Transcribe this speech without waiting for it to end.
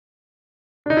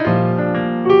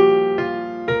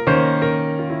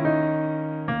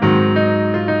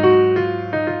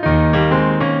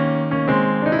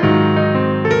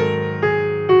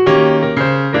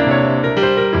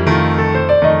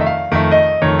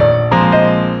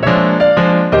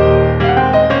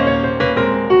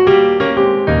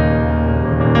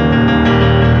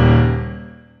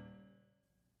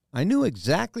I knew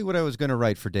exactly what I was going to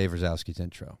write for Dave Rosowski's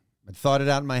intro. I'd thought it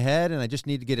out in my head, and I just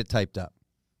needed to get it typed up.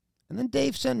 And then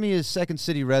Dave sent me his Second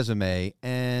City resume,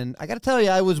 and I got to tell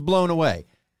you, I was blown away.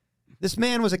 This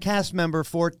man was a cast member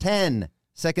for 10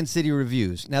 Second City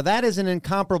reviews. Now, that is an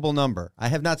incomparable number. I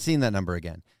have not seen that number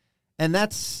again. And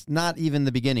that's not even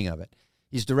the beginning of it.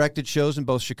 He's directed shows in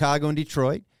both Chicago and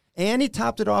Detroit, and he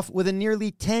topped it off with a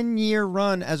nearly 10-year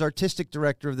run as artistic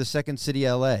director of the Second City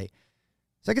LA.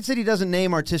 Second City doesn't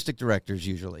name artistic directors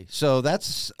usually, so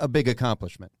that's a big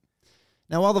accomplishment.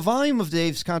 Now, while the volume of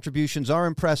Dave's contributions are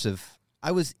impressive,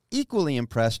 I was equally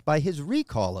impressed by his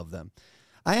recall of them.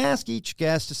 I asked each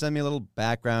guest to send me a little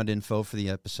background info for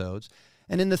the episodes,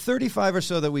 and in the 35 or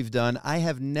so that we've done, I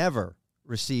have never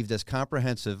received as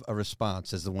comprehensive a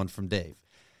response as the one from Dave.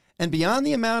 And beyond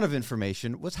the amount of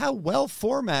information was how well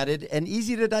formatted and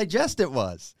easy to digest it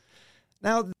was.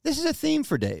 Now, this is a theme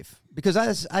for Dave, because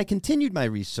as I continued my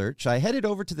research, I headed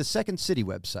over to the Second City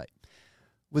website.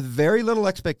 With very little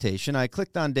expectation, I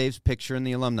clicked on Dave's picture in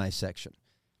the alumni section.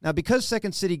 Now, because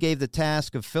Second City gave the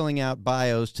task of filling out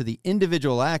bios to the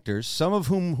individual actors, some of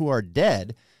whom who are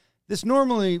dead, this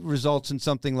normally results in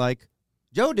something like,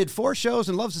 Joe did 4 shows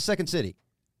and loves the Second City.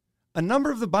 A number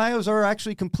of the bios are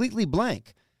actually completely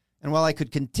blank. And while I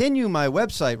could continue my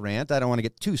website rant, I don't want to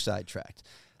get too sidetracked.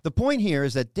 The point here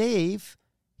is that Dave,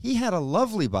 he had a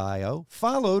lovely bio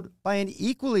followed by an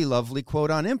equally lovely quote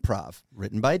on improv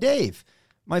written by Dave.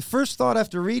 My first thought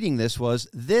after reading this was,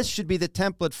 this should be the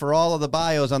template for all of the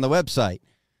bios on the website.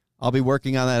 I'll be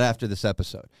working on that after this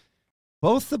episode.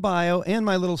 Both the bio and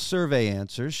my little survey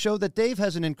answers show that Dave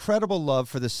has an incredible love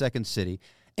for the Second City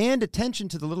and attention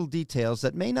to the little details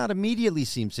that may not immediately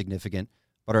seem significant,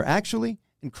 but are actually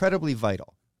incredibly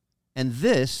vital. And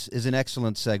this is an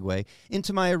excellent segue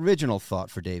into my original thought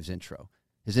for Dave's intro,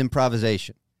 his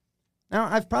improvisation. Now,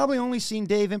 I've probably only seen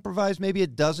Dave improvise maybe a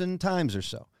dozen times or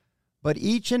so, but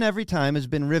each and every time has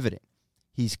been riveting.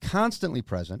 He's constantly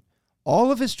present.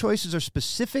 All of his choices are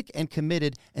specific and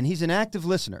committed, and he's an active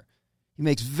listener. He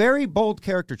makes very bold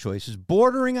character choices,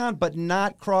 bordering on but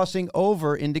not crossing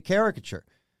over into caricature.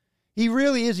 He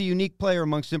really is a unique player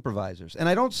amongst improvisers, and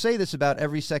I don't say this about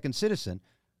every Second Citizen,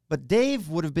 but Dave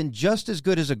would have been just as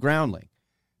good as a groundling.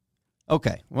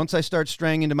 Okay, once I start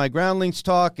straying into my groundlings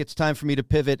talk, it's time for me to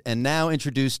pivot and now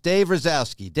introduce Dave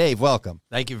Rosowski. Dave, welcome.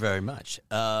 Thank you very much.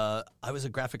 I was a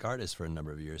graphic artist for a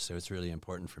number of years, so it's really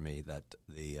important for me that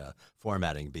the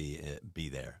formatting be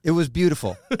there. It was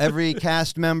beautiful. Every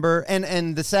cast member,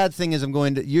 and the sad thing is I'm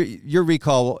going to, your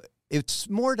recall, it's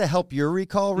more to help your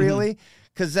recall, really. Mm-hmm.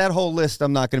 Because that whole list,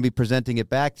 I'm not going to be presenting it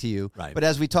back to you. Right. But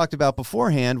as we talked about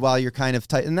beforehand, while you're kind of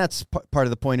and that's part of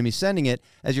the point of me sending it,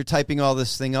 as you're typing all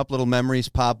this thing up, little memories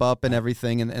pop up and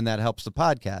everything, and that helps the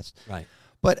podcast. Right.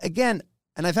 But again,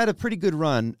 and I've had a pretty good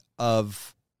run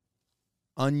of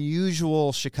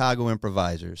unusual Chicago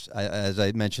improvisers. As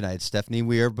I mentioned, I had Stephanie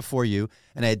Weir before you,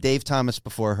 and I had Dave Thomas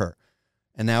before her.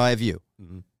 And now I have you.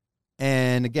 Mm-hmm.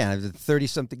 And again, I have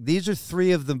 30-something. These are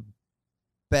 3 of the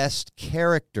best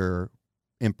character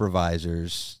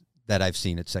improvisers that I've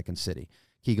seen at Second City.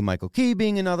 Keegan-Michael Key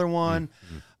being another one.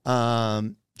 Mm-hmm.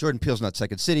 Jordan Peele's not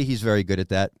Second City. He's very good at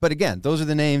that. But again, those are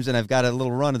the names, and I've got a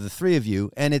little run of the 3 of you,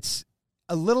 and it's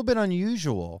a little bit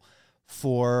unusual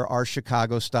for our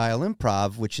Chicago-style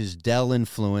improv, which is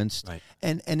Dell-influenced. Right.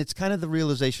 And it's kind of the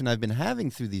realization I've been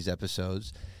having through these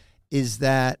episodes is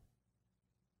that,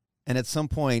 and at some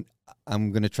point,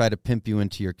 I'm going to try to pimp you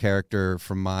into your character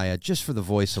from Maya just for the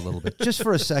voice a little bit, just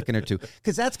for a second or two,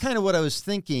 because that's kind of what I was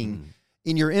thinking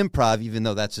in your improv, even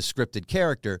though that's a scripted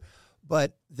character.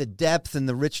 But the depth and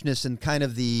the richness and kind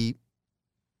of the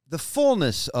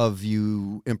fullness of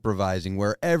you improvising,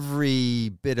 where every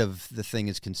bit of the thing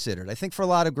is considered. I think for a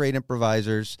lot of great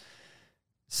improvisers,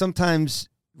 sometimes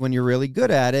when you're really good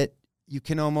at it, you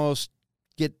can almost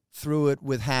get through it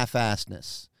with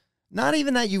half-assedness. Not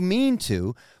even that you mean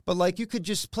to, but like you could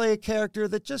just play a character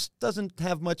that just doesn't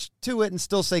have much to it and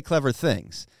still say clever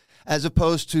things, as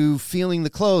opposed to feeling the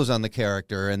clothes on the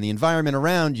character and the environment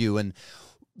around you and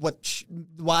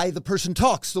why the person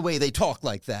talks the way they talk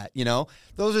like that, you know?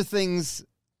 Those are things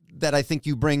that I think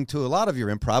you bring to a lot of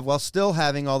your improv while still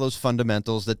having all those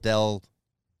fundamentals that Dell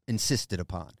insisted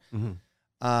upon. Mm-hmm.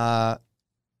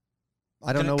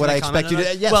 I don't know what I expect you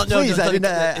to. Yes, well, please. No, I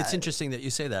didn't, it's interesting that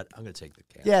you say that. I'm going to take the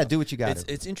camera. Yeah, do what you got.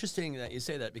 It's interesting that you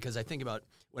say that because I think about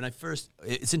when I first.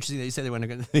 It's interesting that you say that when I'm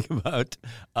going to think about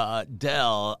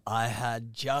Dell. I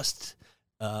had just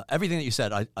everything that you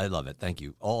said. I love it. Thank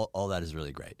you. All that is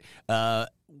really great.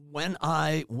 when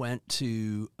I went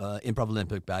to Improv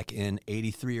Olympic back in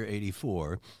 83 or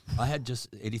 84, I had just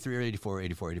 83 or 84,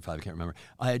 84, 85, I can't remember.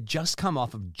 I had just come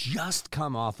off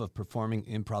of performing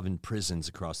improv in prisons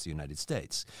across the United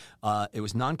States. It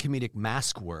was non-comedic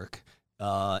mask work.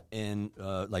 In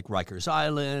like Rikers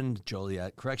Island,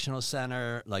 Joliet Correctional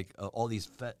Center, like all these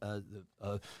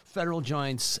federal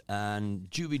joints and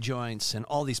juvie joints and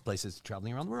all these places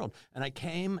traveling around the world. And I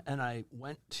came and I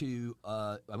went to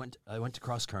I went to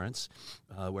Cross Currents,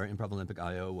 where Improv Olympic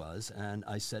IO was, and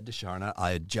I said to Sharna, I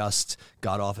had just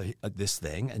got off this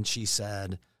thing, and she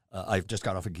said, I just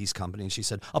got off a Geese Company, and she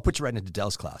said, I'll put you right into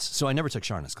Dell's class. So I never took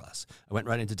Sharna's class. I went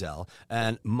right into Dell,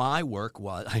 and my work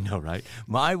was, I know, right?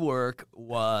 My work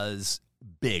was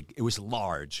big. It was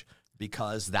large,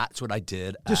 because that's what I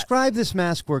did. Describe this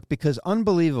mask work, because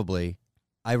unbelievably,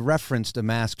 I referenced a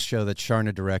mask show that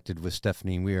Sharna directed with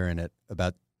Stephanie Weir in it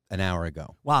about an hour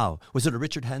ago. Wow. Was it a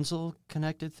Richard Hensel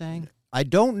connected thing? I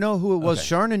don't know who it was.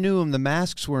 Okay. Sharna knew him. The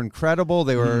masks were incredible.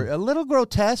 They were a little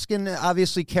grotesque and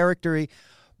obviously character-y.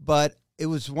 But it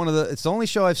was it's the only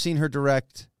show I've seen her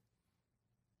direct,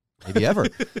 maybe ever.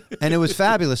 And it was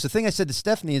fabulous. The thing I said to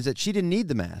Stephanie is that she didn't need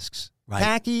the masks. Right.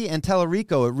 Tacky and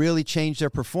Tellerico, it really changed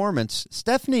their performance.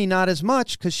 Stephanie, not as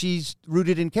much, because she's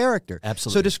rooted in character.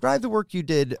 Absolutely. So describe the work you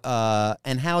did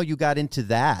and how you got into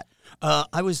that.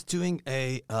 I was doing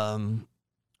I've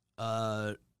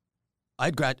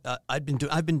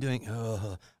been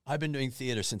doing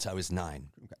theater since I was 9.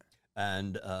 Okay.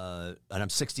 And I'm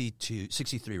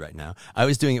 63 right now. I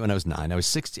was doing it when I was 9. I'm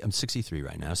 63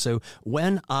 right now. So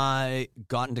when I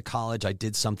got into college, I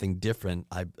did something different.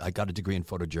 I got a degree in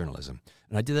photojournalism,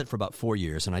 and I did that for about 4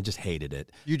 years, and I just hated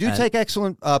it. You do take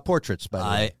excellent portraits, by the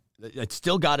way. I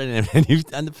still got it in,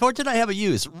 and the portrait I have of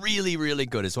you is really, really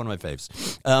good. It's one of my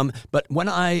faves. But when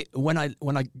my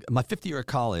 5th year of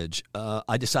college,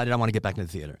 I decided I want to get back into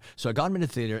theater. So I got into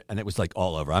theater, and it was like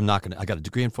all over. I got a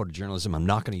degree in photojournalism. I'm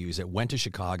not going to use it. Went to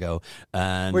Chicago,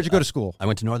 and where'd you go to school? I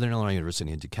went to Northern Illinois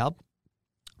University in DeKalb.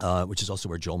 Which is also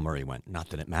where Joel Murray went. Not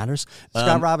that it matters.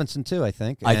 Scott Robinson too, I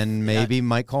think, and maybe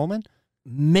Mike Coleman.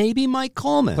 Maybe Mike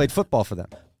Coleman played football for them.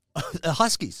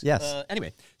 Huskies. Yes.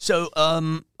 Anyway, so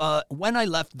when I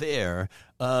left there,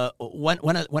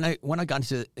 when I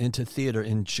got into theater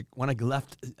when I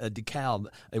left DeKalb,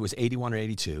 it was 81 or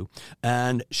 82,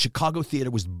 and Chicago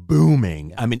theater was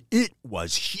booming. I mean, it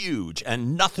was huge,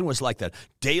 and nothing was like that.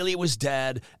 Daly was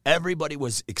dead. Everybody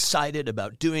was excited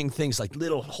about doing things like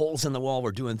Little Holes in the Wall.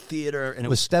 We're doing theater, and it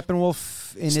was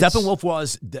Steppenwolf.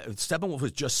 Steppenwolf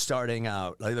was just starting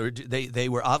out. Like they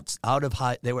were out of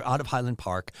Highland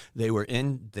Park. They were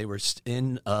in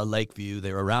Lakeview.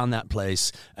 They were around that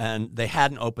place, and they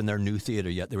hadn't opened their new theater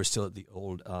yet. They were still at the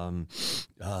old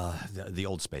the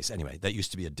old space. Anyway, that used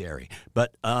to be a dairy.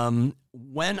 But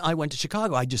when I went to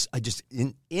Chicago, I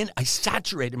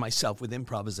saturated myself with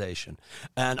improvisation,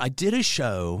 and I did a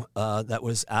show that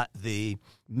was at the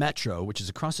Metro, which is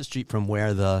across the street from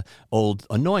where the old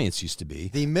Annoyance used to be.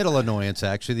 The middle Annoyance,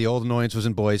 actually. The old Annoyance was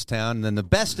in Boys Town, and then the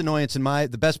best Annoyance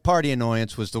the best party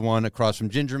Annoyance was the one across from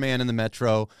Ginger Man in the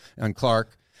Metro on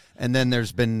Clark. And then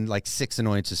there's been like 6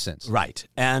 Annoyances since. Right.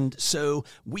 And so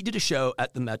we did a show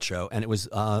at the Metro, and it was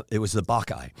the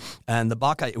Bacchae. And the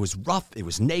Bacchae, it was rough, it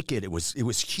was naked, it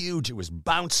was huge, it was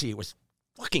bouncy, it was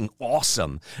fucking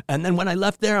awesome. And then when I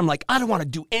left there, I'm like, I don't want to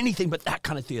do anything but that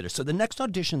kind of theater. So the next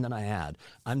audition that I had,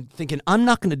 I'm thinking, I'm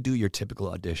not going to do your typical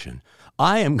audition.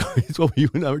 I am going, it's what you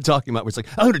and I were talking about, where it's like,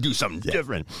 I'm going to do something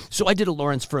different. So I did a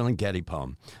Lawrence Ferlinghetti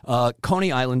poem,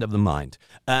 Coney Island of the Mind.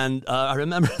 And I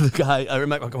remember the guy, I'm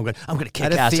going to kick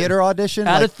ass. At a theater audition?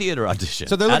 At a theater audition.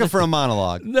 So they're looking for a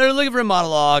monologue. They're looking for a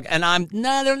monologue, and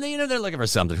they're looking for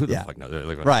something. Who the fuck knows? They're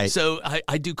looking for right. So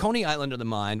I do Coney Island of the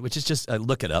Mind, which is just,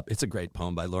 look it up. It's a great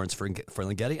poem by Lawrence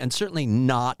Ferlinghetti, and certainly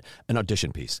not an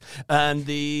audition piece. And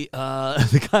the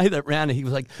guy that ran it, he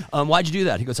was like, why'd you do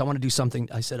that? He goes, I want to do something.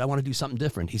 I said, I want to do something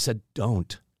different. He said,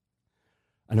 don't.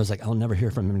 And I was like, I'll never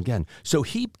hear from him again. So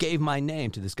he gave my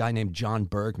name to this guy named John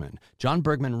Bergman. John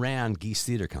Bergman ran Geese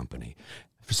Theater Company.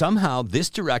 Somehow, this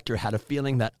director had a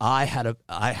feeling that I had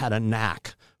a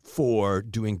knack for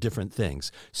doing different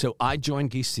things. So I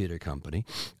joined Geese Theater Company,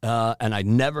 and I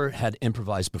never had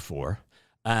improvised before.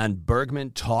 And Bergman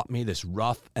taught me this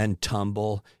rough and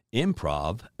tumble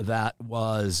improv that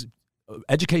was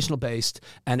educational based,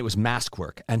 and it was mask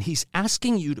work. And he's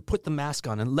asking you to put the mask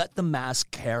on and let the mask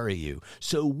carry you.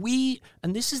 So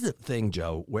and this is the thing,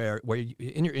 Joe, where you,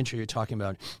 in your intro you're talking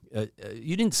about,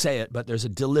 you didn't say it, but there's a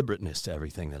deliberateness to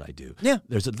everything that I do. Yeah.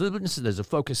 There's a deliberateness, there's a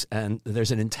focus, and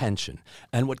there's an intention.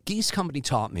 And what Geese Company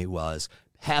taught me was,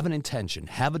 have an intention,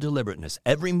 have a deliberateness.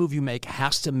 Every move you make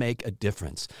has to make a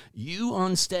difference. You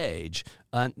on stage,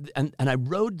 and I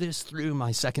rode this through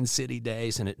my Second City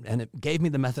days, and it gave me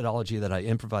the methodology that I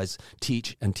improvise,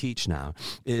 teach now,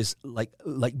 is like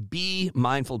be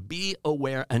mindful, be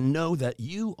aware, and know that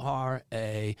you are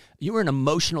an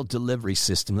emotional delivery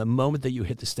system the moment that you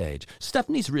hit the stage.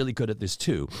 Stephanie's really good at this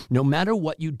too. No matter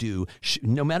what you do,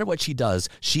 no matter what she does,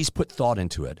 she's put thought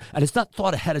into it. And it's not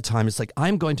thought ahead of time. It's like,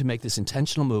 I'm going to make this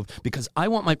intentional move because I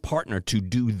want my partner to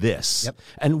do this. Yep.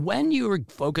 And when you're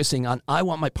focusing on, I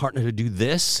want my partner to do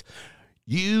this,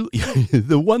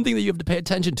 the one thing that you have to pay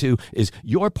attention to is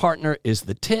your partner is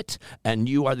the tit and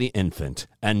you are the infant.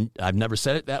 And I've never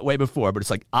said it that way before, but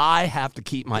it's like, I have to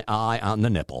keep my eye on the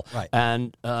nipple. Right.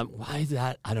 And why is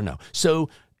that? I don't know. So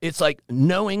it's like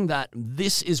knowing that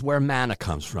this is where mana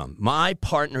comes from. My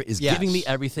partner is giving me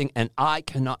everything, and I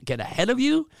cannot get ahead of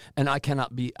you, and I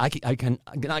cannot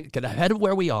get ahead of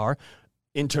where we are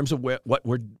in terms of what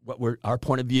we're our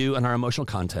point of view and our emotional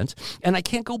content. And I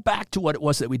can't go back to what it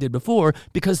was that we did before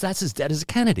because that's as dead as a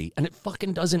Kennedy, and it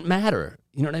fucking doesn't matter.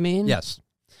 You know what I mean? Yes.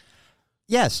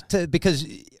 Yes, because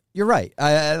you're right.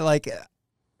 I like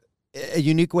a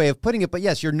unique way of putting it, but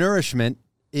yes, your nourishment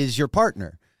is your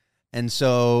partner. And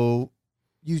so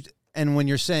when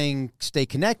you're saying stay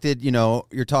connected,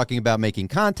 you're talking about making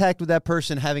contact with that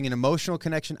person, having an emotional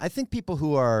connection. I think people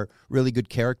who are really good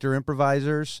character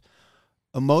improvisers,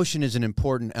 emotion is an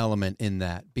important element in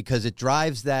that because it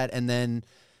drives that. And then,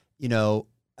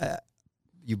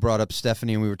 you brought up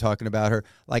Stephanie and we were talking about her.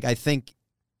 Like, I think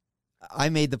I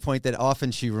made the point that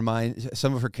often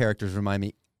some of her characters remind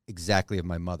me exactly of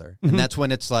my mother. Mm-hmm. And that's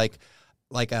when it's like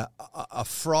a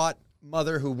fraught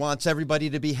mother who wants everybody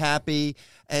to be happy.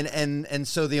 And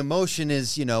so the emotion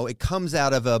is, it comes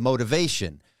out of a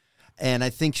motivation. And I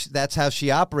think that's how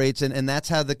she operates, and that's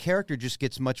how the character just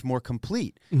gets much more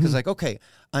complete. Because okay,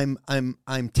 I'm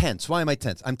tense. Why am I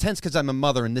tense? I'm tense because I'm a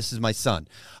mother and this is my son.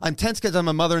 I'm tense because I'm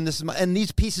a mother and and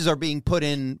these pieces are being put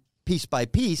in piece by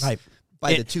piece. Right.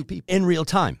 By the two people. In real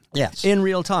time. Yes. In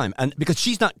real time. And because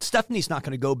Stephanie's not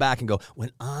going to go back and go,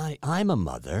 when I'm a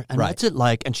mother, and what's it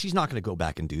like? And she's not going to go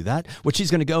back and do that. What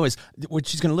she's going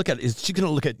to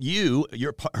look at you,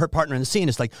 her partner in the scene,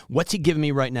 is like, what's he giving me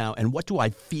right now? And what do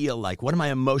I feel like? What am I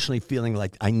emotionally feeling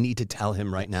like I need to tell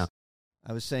him right now?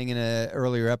 I was saying in an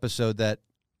earlier episode that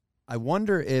I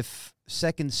wonder if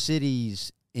Second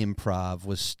City's improv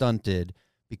was stunted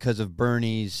because of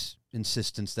Bernie's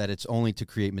insistence that it's only to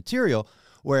create material,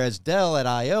 whereas Del at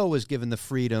I.O. was given the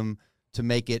freedom to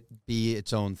make it be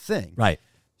its own thing. Right.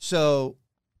 So,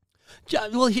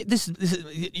 well, this is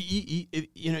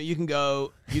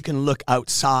you can look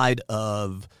outside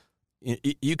of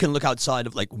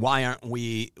like why aren't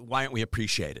we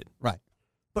appreciated? Right.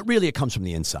 But really, it comes from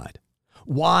the inside.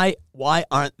 Why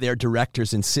aren't there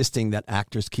directors insisting that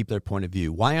actors keep their point of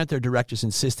view? Why aren't there directors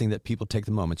insisting that people take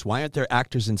the moments? Why aren't there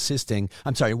directors insisting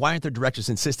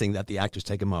that the actors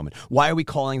take a moment? Why are we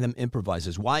calling them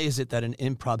improvisers? Why is it that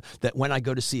that when I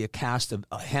go to see a cast of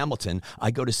Hamilton, I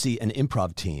go to see an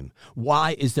improv team?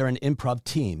 Why is there an improv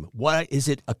team? Why is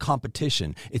it a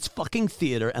competition? It's fucking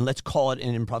theater, and let's call it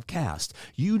an improv cast.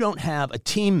 You don't have a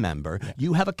team member,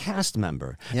 you have a cast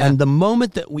member. Yeah. And the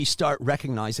moment that we start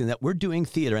recognizing that we're doing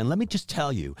theater, and let me just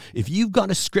tell you, if you've got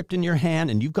a script in your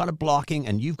hand and you've got a blocking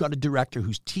and you've got a director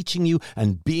who's teaching you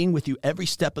and being with you every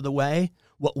step of the way,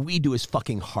 what we do is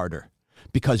fucking harder.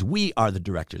 Because we are the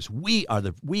directors, we are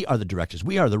the directors,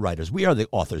 we are the writers, we are the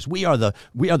authors, we are the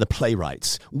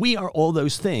playwrights, we are all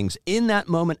those things in that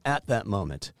moment, at that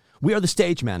moment. We are the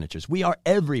stage managers. We are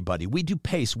everybody. We do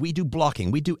pace. We do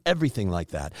blocking. We do everything like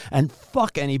that. And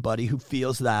fuck anybody who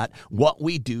feels that what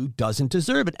we do doesn't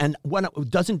deserve it and when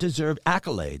it doesn't deserve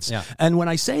accolades. Yeah. And when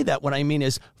I say that, what I mean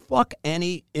is fuck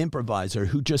any improviser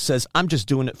who just says, I'm just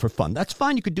doing it for fun. That's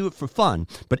fine. You could do it for fun.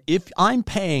 But if I'm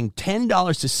paying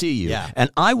 $10 to see you and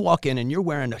I walk in and you're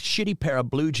wearing a shitty pair of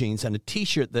blue jeans and a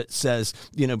T-shirt that says,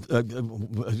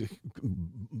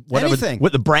 whatever,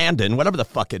 with the Brandon, whatever the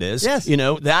fuck it is,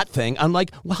 that thing. I'm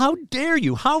like, well, how dare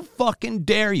you? How fucking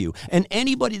dare you? And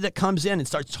anybody that comes in and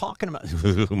starts talking about,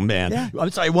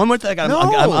 I'm sorry, one more thing. I'm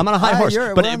on a high horse.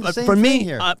 But for me,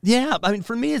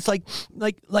 for me, it's like,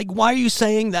 why are you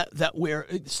saying that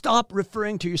stop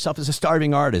referring to yourself as a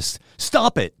starving artist?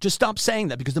 Stop it. Just stop saying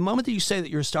that, because the moment that you say that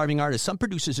you're a starving artist, some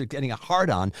producers are getting a hard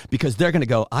on because they're going to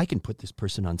go, I can put this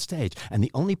person on stage. And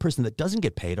the only person that doesn't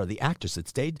get paid are the actors.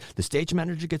 The stage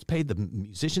manager gets paid, the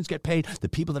musicians get paid, the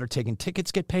people that are taking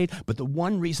tickets get paid. But the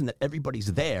one reason that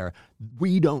everybody's there,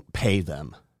 we don't pay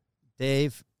them.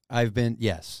 Dave, I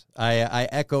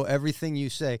echo everything you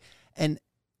say. And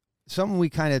something we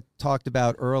kind of talked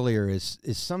about earlier is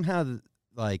somehow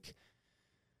like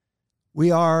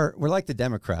we're like the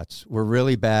Democrats. We're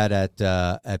really bad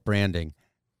at branding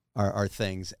our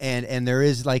things, and there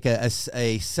is like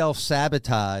a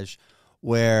self-sabotage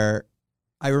where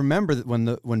I remember that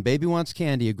when Baby Wants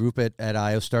Candy, a group at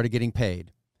IO, started getting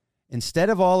paid, instead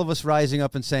of all of us rising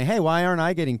up and saying, hey, why aren't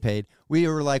I getting paid? We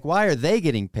were like, why are they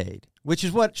getting paid? Which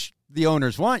is what the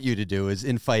owners want you to do, is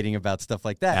infighting about stuff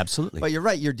like that. Absolutely. But you're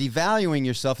right. You're devaluing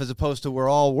yourself as opposed to we're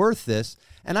all worth this.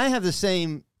 And I have the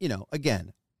same,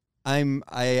 again,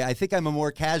 I think I'm a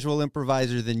more casual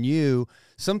improviser than you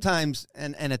sometimes.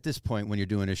 And at this point, when you're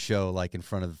doing a show like in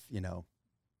front of,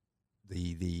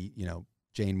 the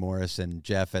Jane Morris and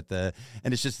Jeff and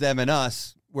it's just them and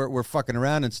us, we're fucking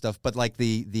around and stuff. But like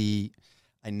I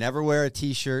never wear a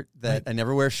t-shirt, that I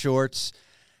never wear shorts.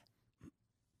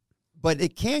 But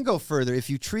it can go further if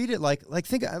you treat it like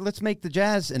let's make the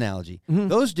jazz analogy. Mm-hmm.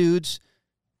 Those dudes,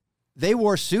 they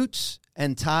wore suits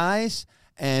and ties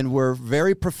and were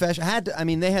very professional.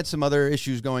 They had some other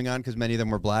issues going on because many of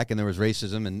them were black and there was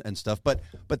racism and stuff. But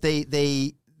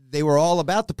they were all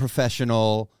about the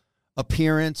professional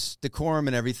appearance, decorum,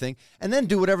 and everything, and then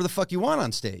do whatever the fuck you want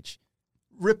on stage.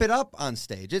 Rip it up on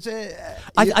stage.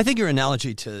 I think your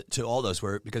analogy to all those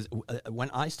were because when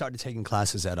I started taking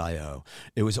classes at IO,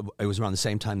 it was around the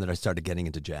same time that I started getting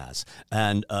into jazz,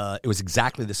 and it was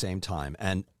exactly the same time.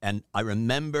 And I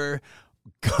remember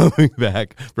going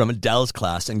back from Adele's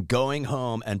class and going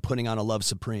home and putting on a Love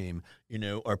Supreme,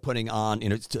 or putting on,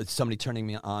 somebody turning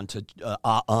me on to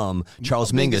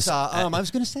Charles Mingus. I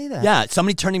was going to say that. Yeah,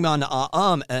 somebody turning me on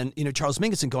to and Charles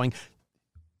Mingus and going,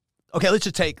 okay, let's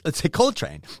take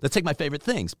Coltrane. Let's take my favorite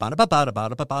things.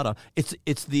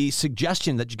 It's the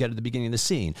suggestion that you get at the beginning of the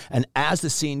scene, and as the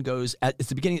scene goes, it's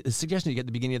the suggestion you get at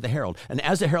the beginning of the Herald, and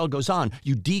as the Herald goes on,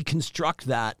 you deconstruct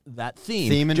that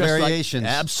theme and variations.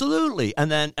 Absolutely,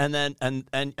 and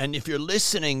if you're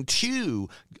listening to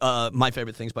my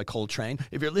favorite things by Coltrane,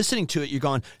 if you're listening to it, you're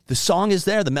going, the song is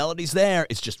there, the melody's there,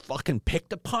 it's just fucking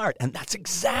picked apart, and that's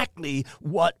exactly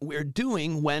what we're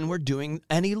doing when we're doing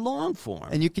any long form.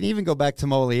 And you can even go back to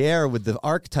Moliere with the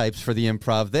archetypes for the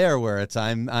improv there, where it's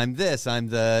I'm this, I'm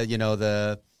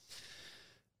the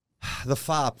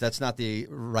fop. That's not the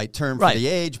right term for the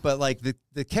age, but like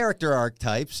the character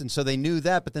archetypes, and so they knew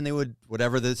that, but then they would,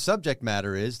 whatever the subject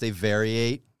matter is, they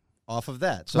variate off of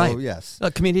that. So yes,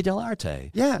 Commedia dell'arte,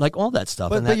 yeah, like all that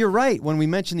stuff. But you're right. When we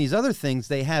mention these other things,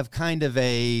 they have kind of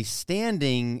a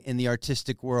standing in the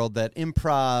artistic world that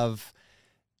improv,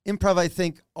 I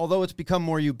think, although it's become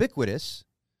more ubiquitous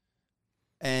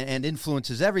and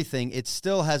influences everything, it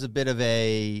still has a bit of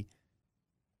a,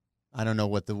 I don't know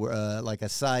what the like a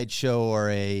sideshow or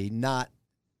a not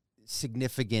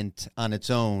significant on its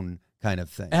own kind of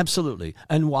thing. Absolutely.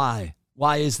 And why?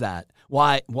 Why is that?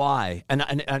 Why? And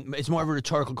it's more of a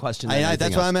rhetorical question than anything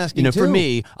that's else. why I'm asking too. For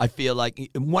me, I feel like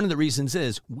one of the reasons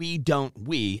is and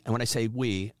when I say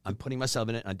we, I'm putting myself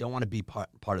in it, and I don't want to be part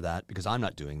of that because I'm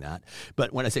not doing that.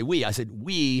 But when I say we, I said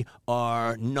we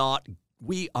are not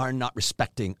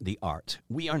respecting the art.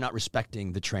 We are not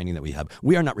respecting the training that we have.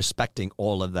 We are not respecting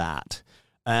all of that.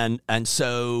 And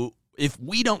so if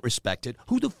we don't respect it,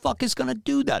 who the fuck is going to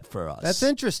do that for us? That's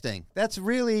interesting.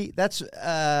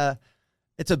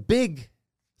 It's a big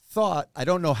thought. I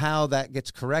don't know how that gets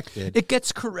corrected. It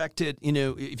gets corrected, and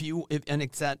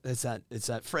it's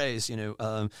that phrase,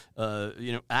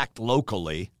 act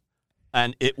locally,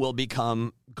 and it will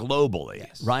become globally,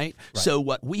 yes. right? So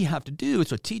what we have to do is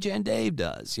what TJ and Dave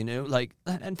does,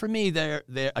 and for me, they're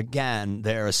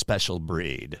a special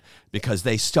breed because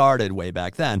they started way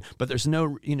back then, but there's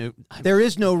no, there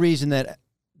is no reason that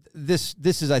this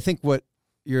is, I think what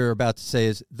you're about to say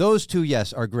is those two,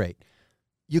 yes, are great.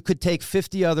 You could take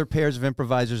 50 other pairs of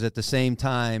improvisers at the same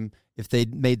time. If they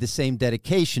made the same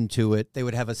dedication to it, they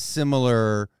would have a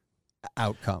similar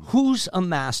outcome. Who's a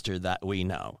master that we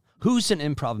know? Who's an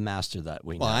improv master that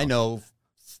we know? Well, I know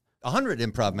 100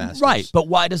 improv masters. Right, but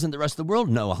why doesn't the rest of the world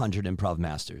know 100 improv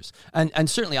masters? And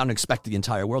certainly I don't expect the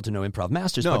entire world to know improv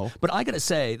masters. No. But I got to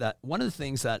say that one of the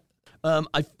things that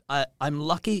I'm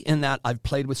lucky in that I've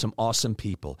played with some awesome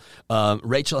people.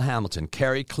 Rachel Hamilton,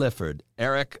 Carrie Clifford,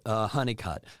 Eric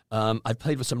Honeycutt. I've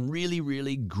played with some really,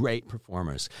 really great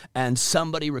performers. And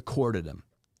somebody recorded them.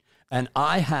 And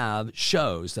I have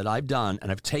shows that I've done,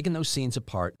 and I've taken those scenes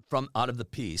apart from out of the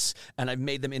piece, and I've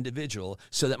made them individual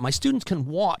so that my students can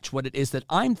watch what it is that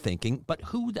I'm thinking, but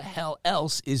who the hell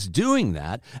else is doing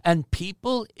that? And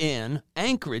people in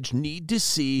Anchorage need to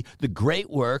see the great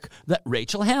work that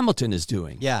Rachel Hamilton is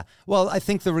doing. Yeah. Well, I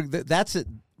think that's it.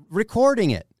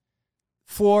 Recording it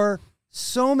for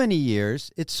so many years.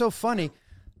 It's so funny.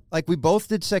 like we both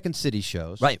did Second City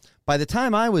shows. Right. By the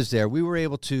time I was there, we were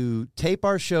able to tape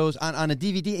our shows on a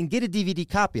DVD and get a DVD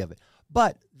copy of it.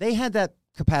 But they had that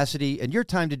capacity and your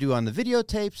time to do on the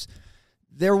videotapes.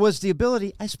 There was the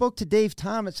ability. I spoke to Dave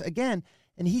Thomas again,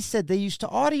 and he said they used to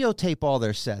audio tape all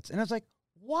their sets. And I was like,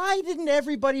 why didn't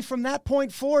everybody from that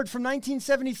point forward, from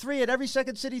 1973, at every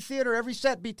Second City theater, every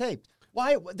set be taped?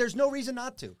 Why? There's no reason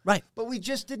not to. Right. But we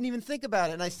just didn't even think about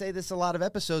it. And I say this a lot of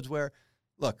episodes where,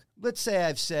 look, let's say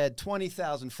I've said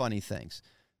 20,000 funny things.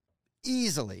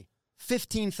 Easily,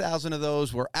 15,000 of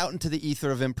those were out into the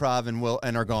ether of improv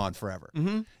and are gone forever.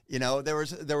 Mm-hmm. You know, there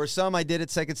were some I did at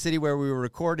Second City where we were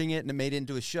recording it and it made it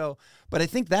into a show. But I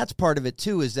think that's part of it,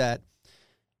 too, is that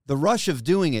the rush of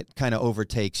doing it kind of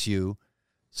overtakes you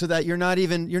so that you're not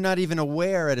even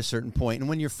aware at a certain point. And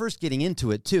when you're first getting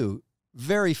into it, too,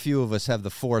 very few of us have the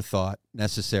forethought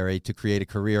necessary to create a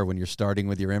career when you're starting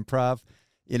with your improv,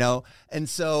 you know? And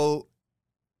so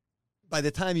by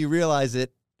the time you realize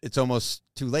it, it's almost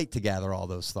too late to gather all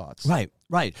those thoughts.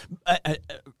 Right.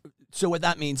 So what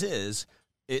that means is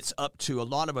it's up to a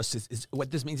lot of us.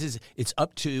 What this means is it's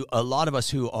up to a lot of us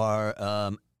who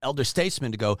are elder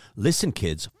statesmen to go, listen,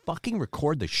 kids, fucking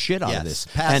record the shit out of this.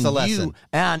 Pass the lesson.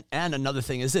 And another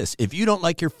thing is this. If you don't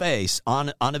like your face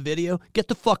on a video, get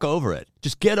the fuck over it.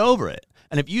 Just get over it.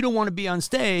 And if you don't want to be on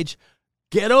stage,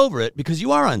 get over it because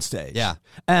you are on stage. Yeah.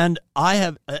 And I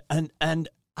have, and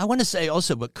I want to say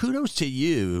also, but kudos to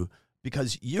you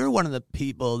because you're one of the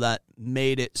people that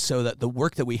made it so that the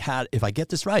work that we had, if I get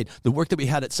this right, the work that we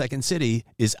had at Second City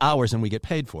is ours and we get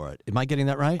paid for it. Am I getting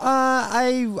that right?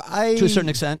 I to a certain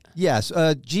extent? Yes.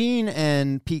 Gene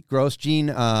and Pete Gross,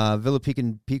 Villapeak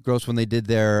and Pete Gross, when they did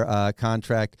their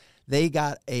contract, they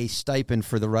got a stipend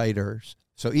for the writers.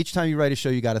 So each time you write a show,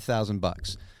 you got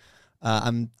 $1,000.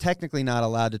 I'm technically not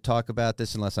allowed to talk about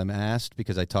this unless I'm asked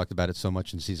because I talked about it so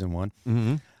much in season 1.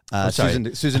 Mm-hmm.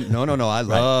 Susan, no. I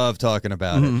love talking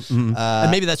about it. Mm-hmm.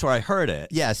 And maybe that's where I heard it.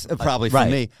 Yes, probably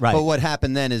from me. Right. But what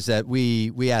happened then is that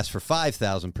we asked for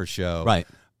 $5,000 per show. Right.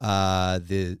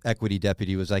 The equity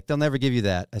deputy was like, "They'll never give you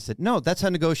that." I said, "No, that's how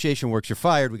negotiation works. You're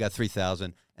fired. We got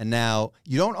 $3,000, and now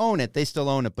you don't own it. They still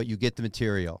own it, but you get the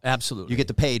material. Absolutely, you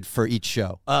get paid for each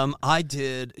show." I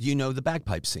did. The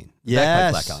bagpipe scene. Yes.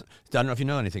 Bagpipe blackout. I don't know if you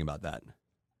know anything about that.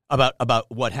 About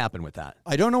what happened with that.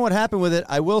 I don't know what happened with it.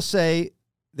 I will say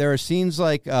there are scenes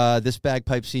like this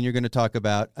bagpipe scene you're going to talk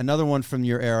about. Another one from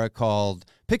your era called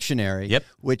Pictionary. Yep.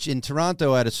 Which in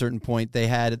Toronto at a certain point they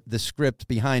had the script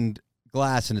behind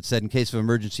glass and it said in case of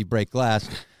emergency break glass.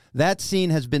 That scene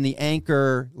has been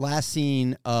the last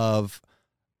scene of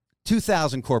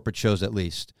 2,000 corporate shows at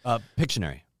least.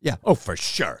 Pictionary. Yeah. Oh, for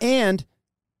sure. And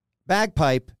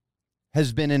bagpipe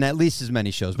has been in at least as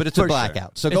many shows, but it's a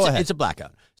blackout. Sure. So go ahead. It's a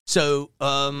blackout. So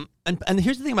and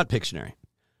here's the thing about Pictionary.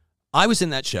 I was in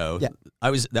that show. Yeah.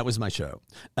 That was my show.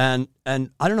 And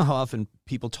I don't know how often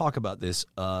people talk about this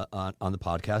on the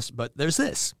podcast, but there's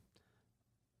this.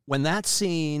 When that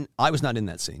scene, I was not in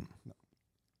that scene.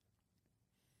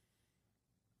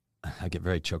 I get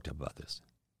very choked up about this.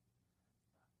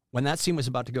 When that scene was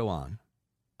about to go on,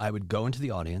 I would go into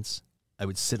the audience, I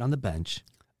would sit on the bench,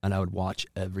 and I would watch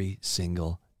every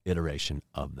single iteration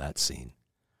of that scene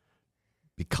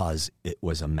because it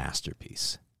was a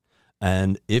masterpiece.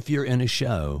 And if you're in a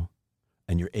show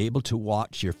and you're able to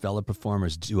watch your fellow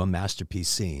performers do a masterpiece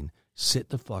scene, sit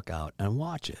the fuck out and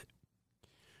watch it.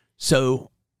 So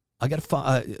I got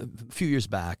a few years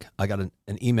back, I got an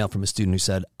email from a student who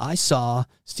said, I saw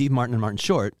Steve Martin and Martin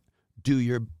Short do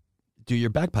your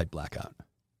bagpipe blackout.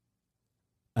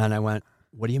 And I went,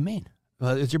 what do you mean?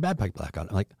 Well, it's your bagpipe blackout.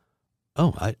 I'm like,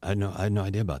 oh, I had no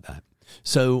idea about that.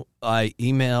 So I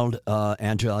emailed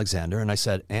Andrew Alexander and I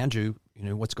said, Andrew,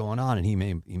 what's going on? And he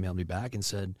emailed me back and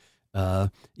said,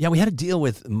 yeah, we had a deal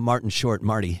with Martin Short,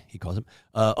 Marty, he calls him,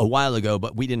 a while ago,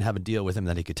 but we didn't have a deal with him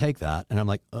that he could take that. And I'm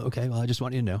like, okay, well, I just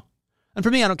want you to know. And for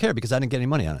me, I don't care because I didn't get any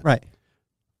money on it. Right.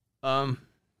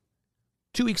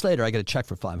 2 weeks later, I get a check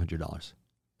for $500.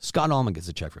 Scott Allman gets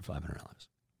a check for $500.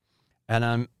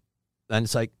 And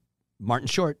it's like, Martin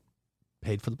Short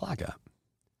paid for the blackout.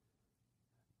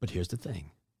 But here's the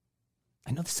thing.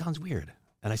 I know this sounds weird.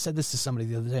 And I said this to somebody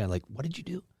the other day. I'm like, what did you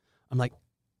do? I'm like,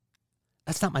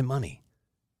 that's not my money.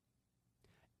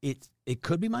 It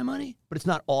could be my money, but it's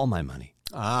not all my money.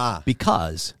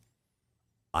 Because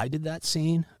I did that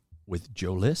scene with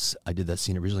Joe Liss. I did that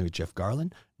scene originally with Jeff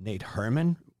Garland. Nate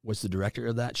Herman was the director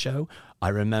of that show. I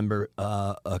remember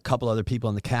a couple other people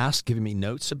in the cast giving me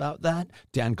notes about that.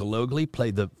 Dan Galogli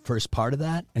played the first part of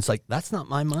that. It's like, that's not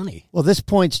my money. Well, this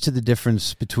points to the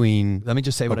difference between... Let me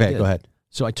just say what I did. Go ahead.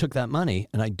 So I took that money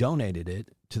and I donated it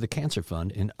to the Cancer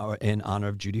Fund in honor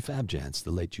of Judy Fabjans,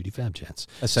 the late Judy Fabjans.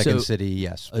 A Second City,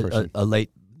 yes. A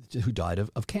late who died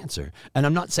of cancer. And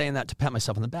I'm not saying that to pat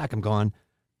myself on the back. I'm going,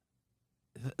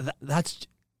 that's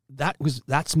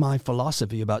my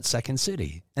philosophy about Second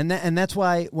City. And that's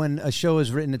why when a show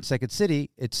is written at Second City,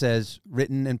 it says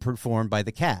written and performed by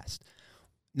the cast.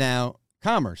 Now,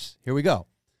 Commerce, here we go.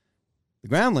 The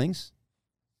Groundlings,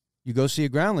 you go see a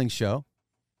Groundlings show,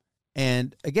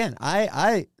 and again,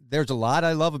 there's a lot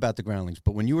I love about the Groundlings,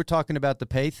 but when you were talking about the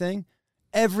pay thing,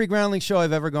 every Groundlings show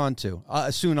I've ever gone to,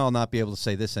 soon I'll not be able to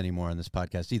say this anymore on this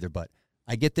podcast either, but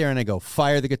I get there and I go,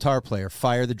 fire the guitar player,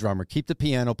 fire the drummer, keep the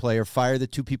piano player, fire the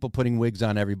two people putting wigs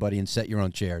on everybody, and set your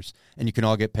own chairs, and you can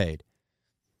all get paid.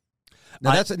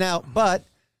 Now,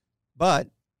 but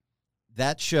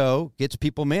that show gets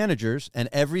people managers, and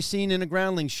every scene in a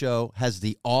Groundlings show has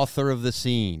the author of the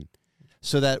scene,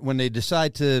 so that when they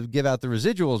decide to give out the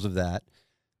residuals of that,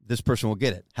 this person will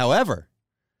get it. However,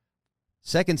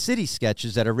 Second City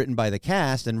sketches that are written by the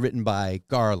cast and written by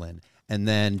Garland and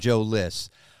then Joe Liss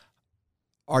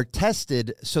are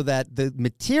tested so that the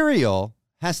material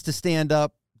has to stand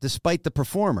up despite the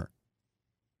performer,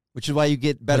 which is why you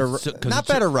get better, not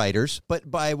better writers,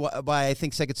 but by I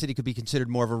think Second City could be considered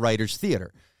more of a writer's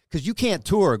theater, because you can't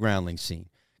tour a Groundlings scene,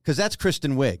 because that's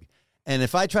Kristen Wiig. And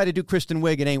if I try to do Kristen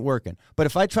Wiig, it ain't working. But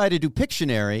if I try to do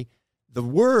Pictionary, the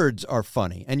words are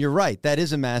funny. And you're right, that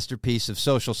is a masterpiece of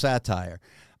social satire.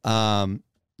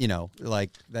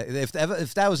 Like if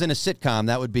that was in a sitcom,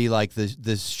 that would be like the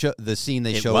scene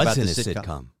they show about the sitcom. It was in a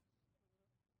sitcom.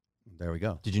 There we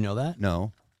go. Did you know that?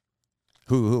 No.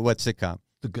 Who? What sitcom?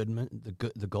 The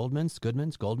Goldmans.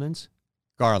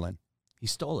 Garland. He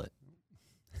stole it.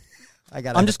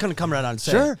 I'm just going to come right on and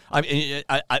say. Sure.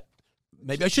 I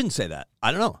maybe I shouldn't say that.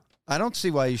 I don't know. I don't see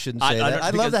why you shouldn't say that.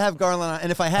 I'd love to have Garland on.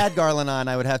 And if I had Garland on,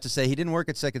 I would have to say he didn't work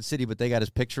at Second City, but they got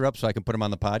his picture up so I can put him on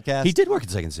the podcast. He did work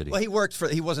at Second City. Well, he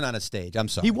wasn't on a stage. I'm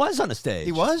sorry. He was on a stage.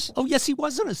 He was? Oh, yes, he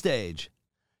was on a stage.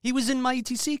 He was in my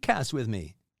ETC cast with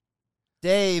me.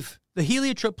 Dave. The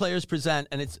Heliotrope Players present,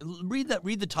 and it's read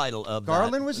the title of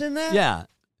Garland was in that? Yeah.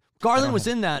 Garland was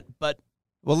in that, but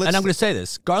and I'm going to say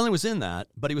this. Garland was in that,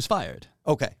 but he was fired.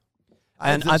 Okay.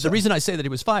 And the reason I say that he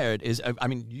was fired is, I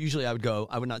mean, usually I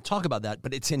would not talk about that,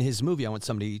 but it's in his movie I Want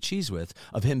Somebody to Eat Cheese With,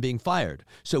 of him being fired.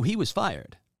 So he was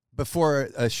fired. Before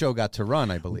a show got to run,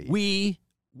 I believe. We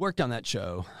worked on that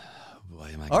show.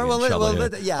 Boy, am I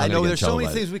I know there's so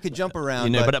many things we could jump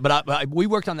around. But we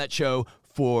worked on that show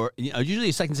for, usually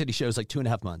a Second City show is like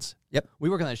 2.5 months. Yep. We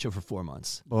worked on that show for 4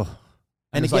 months. Oh.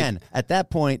 And again, at that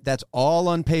point, that's all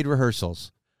unpaid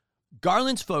rehearsals.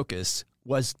 Garland's focus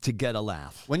was to get a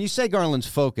laugh. When you say Garland's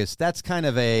focus, that's kind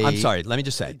of a... I'm sorry, let me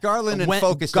just say. Garland and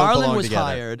focus don't belong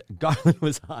together. Garland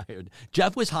was hired.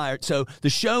 Jeff was hired. So the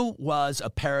show was a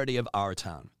parody of Our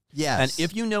Town. Yes. And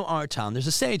if you know Our Town, there's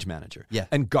a stage manager. Yeah.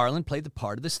 And Garland played the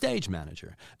part of the stage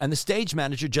manager. And the stage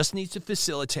manager just needs to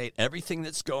facilitate everything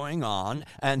that's going on,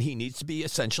 and he needs to be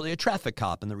essentially a traffic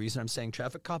cop. And the reason I'm saying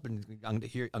traffic cop, and I'm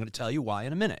going to tell you why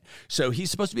in a minute. So he's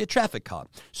supposed to be a traffic cop.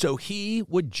 So he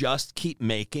would just keep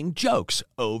making jokes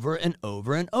over and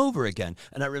over and over again.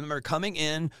 And I remember coming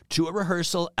in to a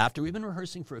rehearsal after we've been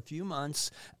rehearsing for a few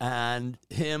months, and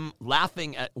him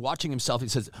laughing at watching himself. He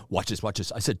says, "Watch this, watch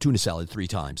this." I said tuna salad 3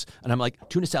 times. And I'm like,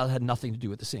 tuna salad had nothing to do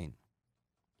with the scene.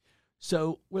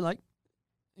 So we're like,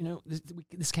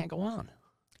 this can't go on.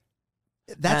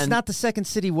 That's not the Second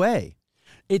City way.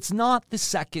 It's not the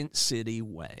Second City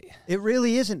way. It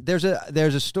really isn't. There's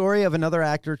a story of another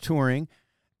actor touring,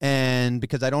 and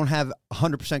because I don't have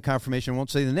 100% confirmation, I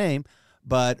won't say the name,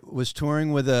 but was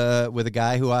touring with a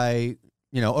guy who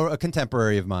or a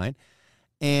contemporary of mine,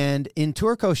 and in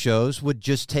Turco shows would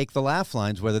just take the laugh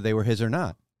lines whether they were his or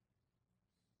not.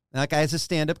 Now, that guy's a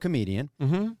stand-up comedian.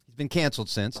 Mm-hmm. He's been canceled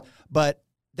since. But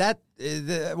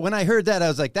when I heard that, I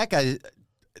was like, that guy,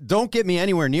 don't get me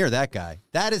anywhere near that guy.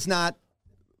 That is not,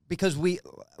 because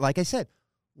like I said,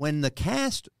 when the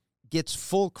cast gets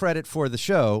full credit for the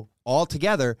show all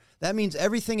together, that means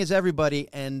everything is everybody,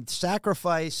 and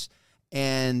sacrifice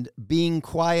and being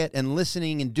quiet and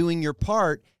listening and doing your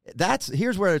part,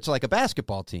 here's where it's like a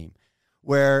basketball team,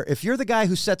 where if you're the guy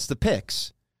who sets the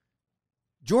picks,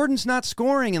 Jordan's not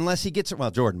scoring unless he gets it.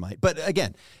 Well, Jordan might. But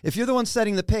again, if you're the one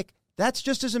setting the pick, that's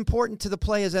just as important to the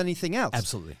play as anything else.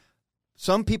 Absolutely.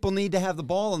 Some people need to have the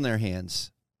ball in their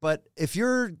hands. But if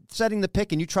you're setting the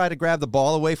pick and you try to grab the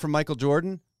ball away from Michael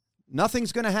Jordan,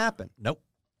 nothing's going to happen. Nope.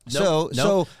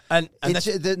 So and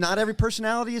not every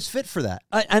personality is fit for that.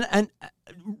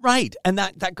 Right. And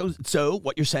that goes, so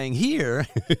what you're saying here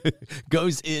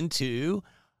goes into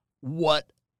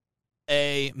what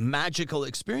a magical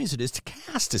experience it is to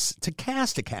cast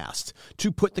a cast,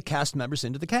 to put the cast members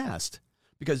into the cast.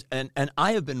 Because and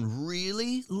I have been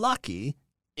really lucky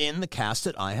in the cast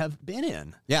that I have been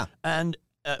in. Yeah. And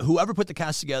whoever put the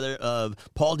cast together of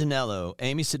Paul Dinello,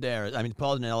 Amy Sedaris,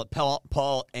 Paul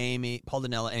Dinello, Amy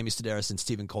Sedaris, and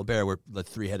Stephen Colbert were the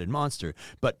three-headed monster.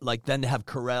 But like then to have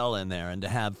Carell in there, and to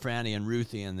have Franny and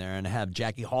Ruthie in there, and to have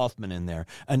Jackie Hoffman in there,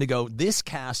 and to go, this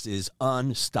cast is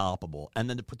unstoppable. And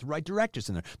then to put the right directors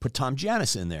in there, put Tom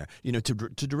Janus in there, to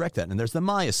direct that. And there's the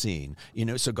Maya scene,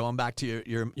 so going back to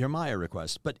your Maya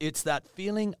request. But it's that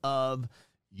feeling of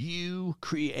you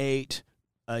create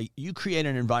an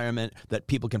environment that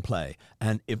people can play,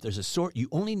 and if there's you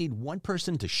only need one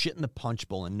person to shit in the punch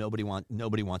bowl, and nobody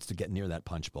wants to get near that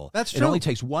punch bowl. That's true. It only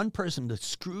takes one person to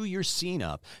screw your scene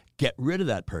up. Get rid of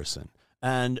that person,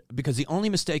 and because the only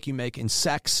mistake you make in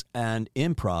sex and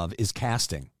improv is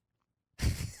casting.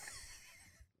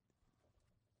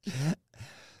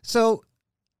 So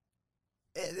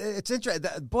it's interesting.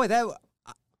 Boy,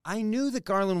 I knew that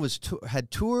Garland had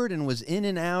toured and was in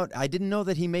and out. I didn't know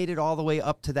that he made it all the way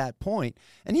up to that point.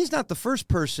 And he's not the first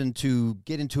person to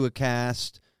get into a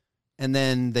cast and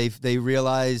then they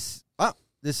realize,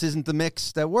 this isn't the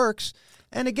mix that works.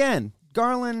 And again,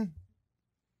 Garland,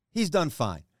 he's done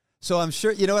fine. So I'm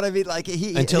sure, you know what I mean? Like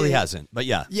until he hasn't, but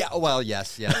yeah. Yeah, well,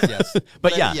 yes.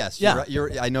 But yeah. Yes, yeah. You're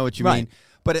right. I know what you right. mean.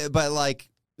 But like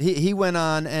he went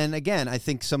on, and again, I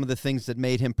think some of the things that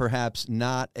made him perhaps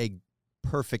not a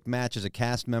perfect match as a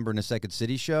cast member in a Second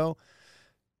City show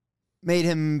made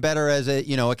him better as a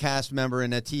cast member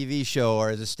in a TV show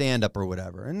or as a stand-up or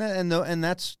whatever. And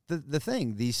that's the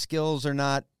thing. These skills are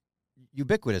not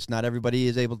ubiquitous. Not everybody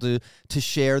is able to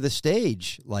share the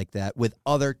stage like that with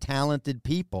other talented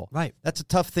people. Right. That's a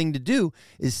tough thing to do,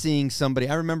 is seeing somebody.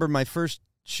 I remember my first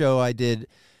show I did,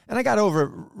 and I got over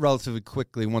it relatively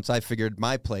quickly once I figured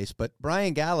my place, but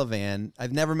Brian Gallivan,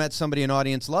 I've never met somebody an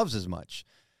audience loves as much.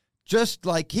 Just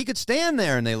like he could stand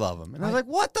there and they love him. And I was like,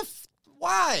 what the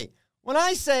why? When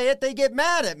I say it, they get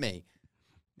mad at me.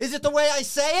 Is it the way I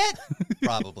say it?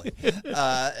 Probably.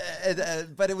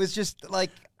 But it was just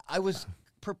like, I was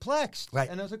perplexed. Right.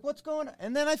 And I was like, what's going on?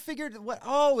 And then I figured,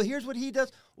 here's what he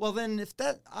does. Well, then if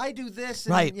I do this,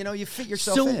 and, right. You fit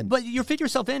yourself in. But you fit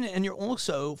yourself in, and you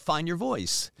also find your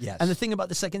voice. Yes. And the thing about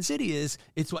the Second City is,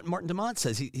 it's what Martin DeMont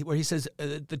says, where he says,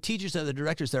 the teachers and the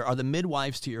directors there are the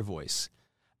midwives to your voice.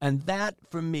 And that,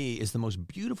 for me, is the most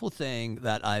beautiful thing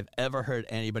that I've ever heard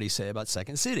anybody say about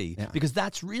Second City, because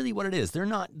that's really what it is. They're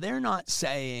not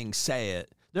saying say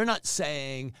it. They're not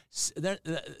saying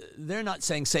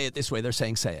say it this way. They're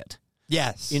saying say it.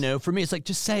 Yes. For me, it's like,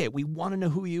 just say it. We want to know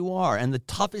who you are. And the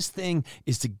toughest thing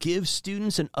is to give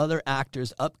students and other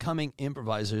actors, upcoming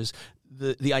improvisers,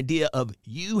 the idea of,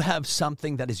 you have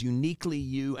something that is uniquely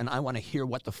you, and I want to hear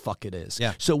what the fuck it is.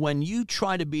 Yeah. So when you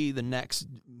try to be the next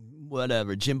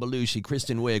whatever, Jim Belushi,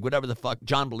 Kristen Wiig, whatever the fuck,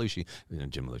 John Belushi,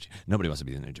 Jim Belushi. Nobody wants to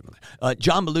be in there, Jim Belushi.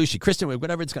 John Belushi, Kristen Wiig,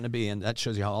 whatever it's going to be, and that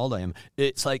shows you how old I am.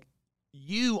 It's like,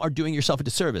 you are doing yourself a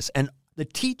disservice. And the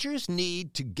teachers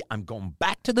need to, I'm going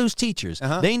back to those teachers.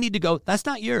 They need to go, that's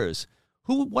not yours.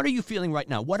 What are you feeling right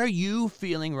now? What are you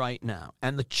feeling right now?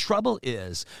 And the trouble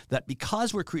is that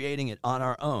because we're creating it on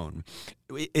our own,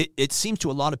 it seems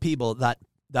to a lot of people that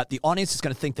the audience is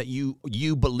going to think that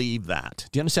you believe that.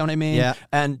 Do you understand what I mean? Yeah.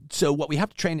 And so what we have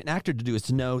to train an actor to do is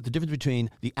to know the difference between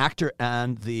the actor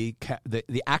and the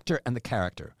actor and the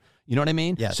character. You know what I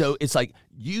mean? Yes. So it's like,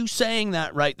 you saying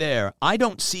that right there, I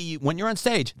don't see you when you're on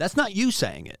stage. That's not you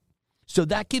saying it. So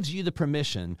that gives you the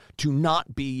permission to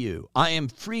not be you. I am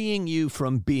freeing you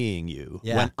from being you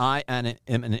when I am an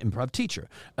improv teacher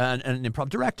and an improv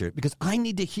director, because I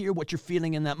need to hear what you're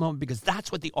feeling in that moment, because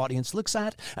that's what the audience looks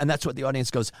at, and that's what the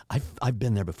audience goes, I've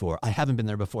been there before. I haven't been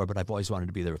there before, but I've always wanted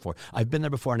to be there before. I've been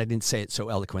there before, and I didn't say it so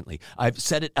eloquently. I've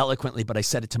said it eloquently, but I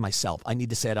said it to myself. I need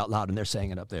to say it out loud, and they're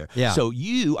saying it up there. Yeah. So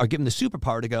you are given the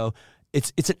superpower to go,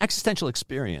 it's an existential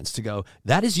experience to go,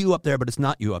 that is you up there, but it's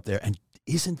not you up there. And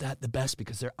isn't that the best?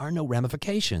 Because there are no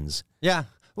ramifications. Yeah.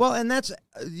 Well, and that's,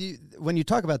 when you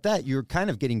talk about that, you're kind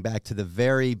of getting back to the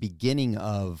very beginning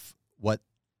of what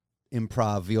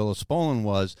improv Viola Spolin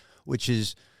was, which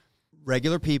is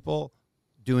regular people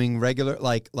doing regular,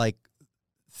 like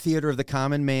theater of the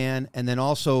common man, and then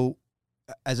also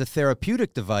as a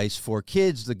therapeutic device for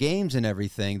kids, the games and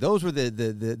everything. Those were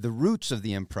the roots of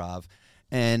the improv.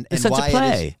 And the sense why of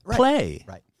play. It is, Play.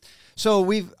 Right. So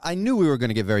I knew we were going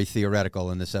to get very theoretical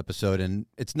in this episode, and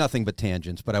it's nothing but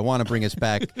tangents, but I want to bring us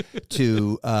back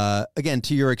to, again,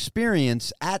 to your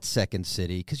experience at Second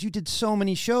City, because you did so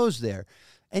many shows there.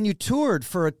 And you toured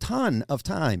for a ton of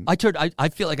time. I toured. I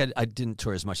feel like I didn't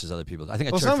tour as much as other people. I think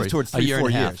I toured some for have toured a year 3-4 and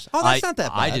a half. years. Oh, that's not that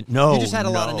bad. I didn't. No, you just had a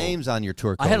lot of no. names on your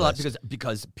tour. I had a lot list.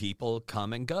 because people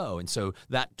come and go, and so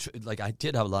that like I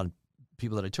did have a lot of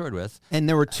people that I toured with. And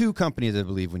there were 2 companies, I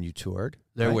believe, when you toured.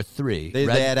 There right? were 3. They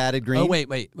had added Green. Oh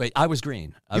wait. I was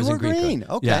Green. I was were in Green. Green.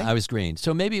 Okay. Yeah, I was Green.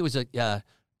 So maybe it was a yeah.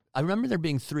 I remember there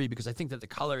being 3 because I think that the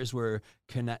colors were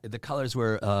the colors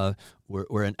were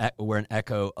an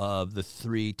echo of the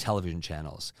 3 television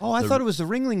channels. Oh, I thought it was the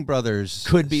Ringling Brothers.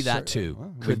 Could be that too.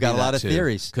 Well, Could we've got a lot of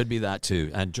theories. Could be that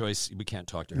too. And Joyce, we can't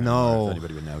talk to her. No. anymore. If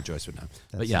anybody would know, Joyce would know.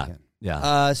 But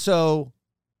yeah. So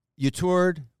you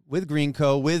toured with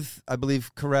Greenco, with, I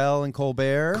believe, Carell and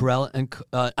Colbert. Carell and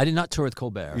I did not tour with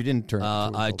Colbert. You didn't tour with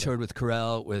I Colbert. toured with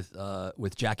Carell,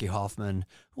 with Jackie Hoffman.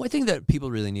 Well, I think that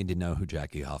people really need to know who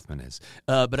Jackie Hoffman is.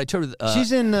 But I toured with...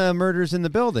 She's in Murders in the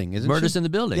Building, isn't she? Murders in the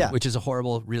Building, Yeah. which is a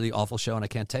horrible, really awful show, and I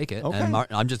can't take it. Okay.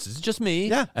 And it's just me.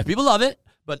 Yeah. And people love it,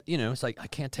 but, it's like, I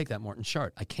can't take that Morton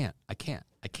Short. I can't.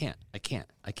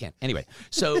 Anyway,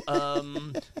 so,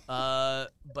 I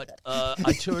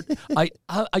toured.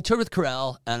 I toured with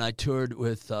Carell, and I toured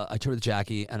with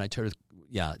Jackie, and I toured with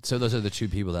So those are the 2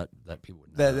 people that people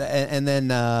would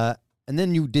know. And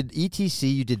then you did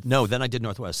ETC. You did No, then I did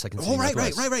Northwest, Second City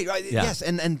Northwest. Right. Yeah. Yes,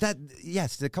 and that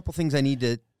a couple things I need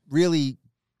to really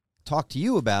talk to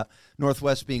you about.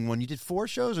 Northwest being one. You did 4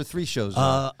 shows or 3 shows?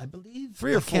 I believe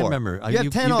 3 or 4. I can't remember. You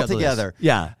had 10 altogether.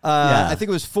 Yeah. I think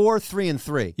it was 4, 3, and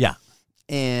 3. Yeah.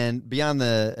 And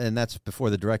and that's before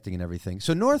the directing and everything.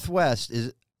 So Northwest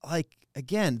is like,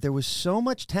 again, there was so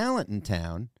much talent in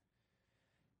town.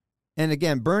 And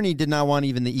again, Bernie did not want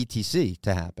even the ETC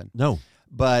to happen. No.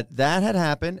 But that had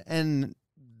happened, and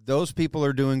those people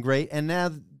are doing great. And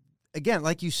now, again,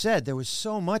 like you said, there was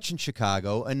so much in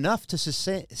Chicago, enough to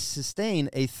sustain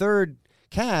a third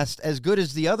cast as good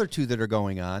as the other 2 that are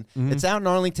going on. Mm-hmm. It's out in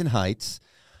Arlington Heights.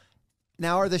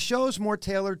 Now, are the shows more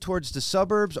tailored towards the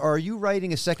suburbs, or are you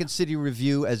writing a Second City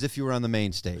review as if you were on the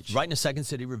main stage? Writing a Second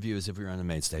City review as if we were on the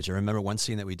main stage. I remember one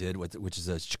scene that we did, which is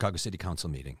a Chicago City Council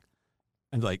meeting.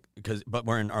 And but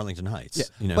we're in Arlington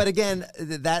Heights. Yeah. But again,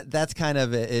 that's kind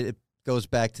of it goes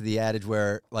back to the adage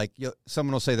where like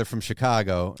someone will say they're from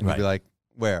Chicago and you'll be like,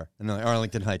 where? And they're like,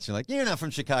 Arlington Heights. You're like, you're not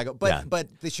from Chicago, but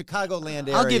the Chicagoland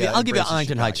area. I'll give you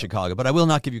Arlington Heights, Chicago, but I will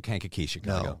not give you Kankakee,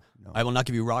 Chicago. No. I will not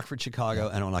give you Rockford, Chicago,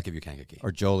 and I will not give you Kankakee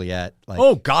or Joliet. Like,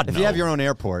 oh God, if no. you have your own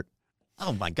airport.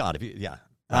 Oh my God,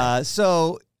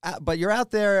 But you're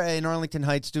out there in Arlington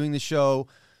Heights doing the show.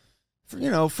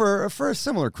 For a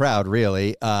similar crowd,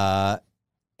 really. And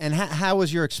how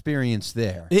was your experience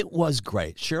there? It was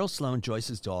great. Cheryl Sloan,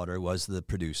 Joyce's daughter, was the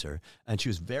producer, and she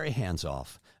was very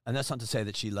hands-off. And that's not to say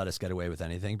that she let us get away with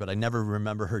anything, but I never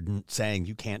remember her saying,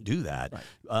 you can't do that. Right.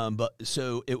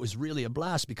 So it was really a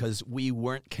blast because we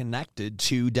weren't connected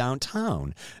to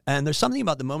downtown. And there's something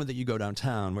about the moment that you go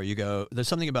downtown where there's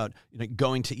something about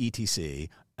going to ETC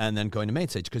and then going to main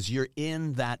stage because you're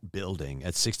in that building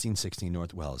at 1616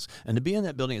 North Wells. And to be in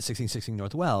that building at 1616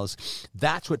 North Wells,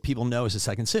 that's what people know as a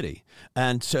Second City.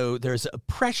 And so there's a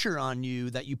pressure on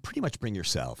you that you pretty much bring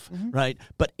yourself, right?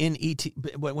 But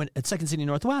when at Second City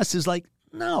Northwest is like,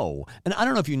 no. And I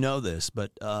don't know if you know this,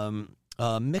 but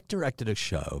Mick directed a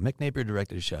show. Mick Napier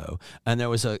directed a show, and there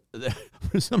was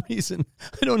for some reason,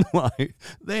 I don't know why,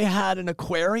 they had an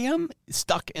aquarium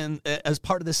stuck in as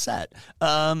part of the set,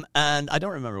 and I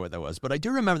don't remember what that was, but I do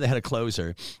remember they had a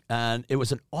closer, and it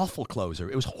was an awful closer.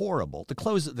 It was horrible. The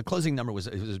closing number was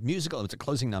musical. It was a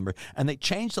closing number, and they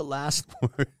changed the last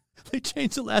word. They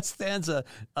changed the last stanza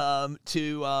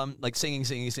to like singing.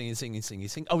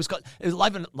 Oh, it was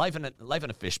life in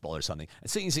a fishbowl or something.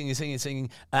 And singing.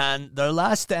 And their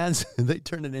last stanza, they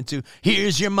turned it into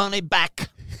 "Here's your money back."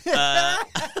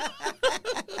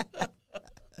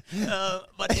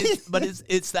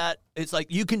 It's like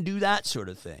you can do that sort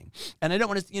of thing, and I don't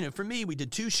want to. For me, we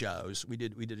did 2 shows. We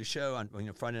did a show on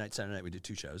Friday night, Saturday night. We did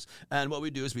 2 shows, and what we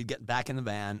do is we get back in the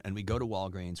van and we go to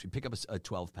Walgreens. We pick up a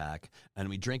 12-pack and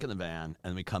we drink in the van,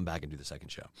 and we come back and do the second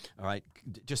show. All right,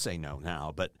 just say no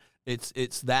now, but.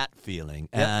 It's that feeling.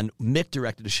 Yep. And Mick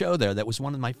directed a show there that was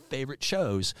one of my favorite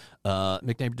shows.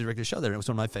 Mick Napier directed a show there, and it was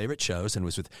one of my favorite shows, and it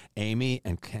was with Amy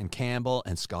and Ken Campbell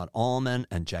and Scott Allman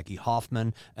and Jackie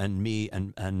Hoffman and me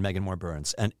and Megan Moore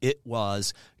Burns. And it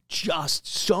was just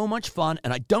so much fun,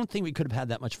 and I don't think we could have had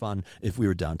that much fun if we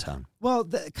were downtown. Well,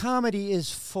 the comedy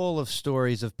is full of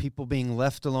stories of people being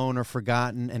left alone or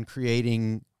forgotten and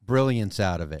creating brilliance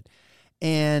out of it.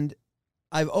 And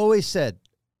I've always said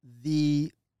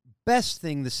the best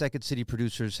thing the Second City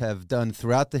producers have done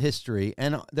throughout the history,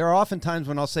 and there are often times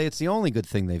when I'll say it's the only good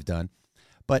thing they've done,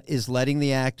 but is letting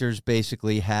the actors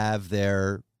basically have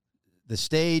the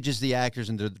stage is the actors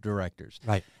and the directors.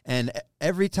 Right. And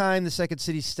every time the Second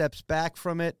City steps back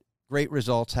from it, great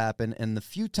results happen. And the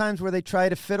few times where they try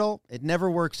to fiddle, it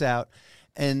never works out.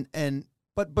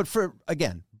 But for,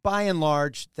 again, by and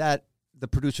large, that the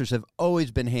producers have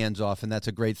always been hands-off, and that's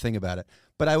a great thing about it.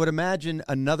 But I would imagine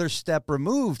another step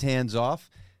removed hands-off,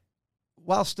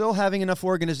 while still having enough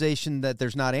organization that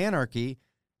there's not anarchy,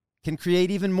 can create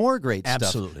even more great stuff.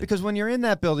 Absolutely. Because when you're in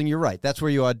that building, you're right. That's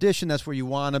where you audition. That's where you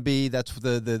want to be. That's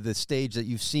the stage that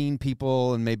you've seen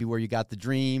people and maybe where you got the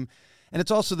dream. And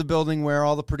it's also the building where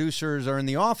all the producers are in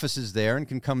the offices there and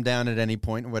can come down at any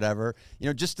point or whatever.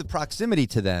 Just the proximity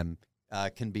to them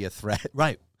can be a threat.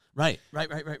 Right.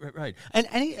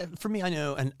 And for me, I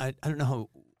know, and I don't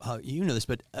know how you know this,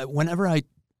 but whenever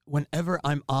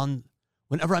I'm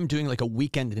doing like a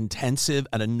weekend intensive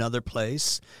at another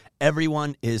place,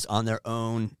 everyone is on their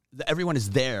own. Everyone is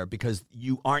there because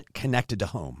you aren't connected to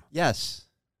home. Yes.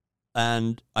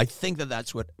 And I think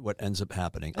that's what ends up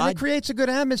happening. And it creates a good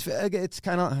atmosphere. It's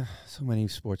kind of so many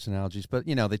sports analogies, but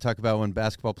they talk about when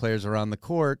basketball players are on the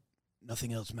court,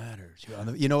 nothing else matters.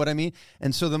 You know what I mean?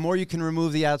 And so the more you can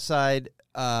remove the outside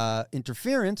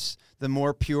interference, the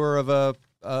more pure of a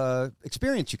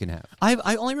experience you can have.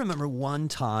 I only remember one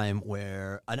time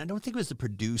where, and I don't think it was the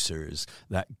producers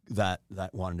that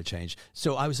wanted to change.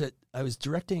 So I was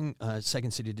directing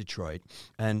Second City Detroit,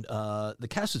 and the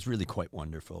cast was really quite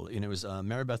wonderful. It was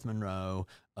Mary Beth Monroe,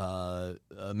 Warzeka?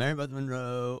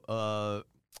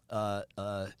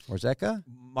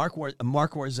 Mark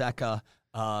Warzeka,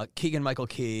 Keegan Michael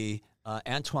Key,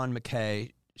 Antoine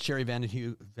McKay, Sherry Van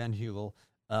Hugel,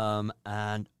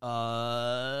 and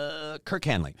Kirk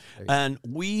Hanley. And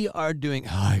we are doing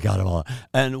I got it all.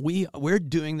 And we're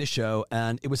doing the show,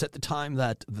 and it was at the time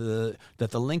that the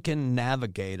Lincoln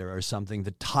Navigator or something,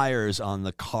 the tires on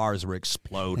the cars were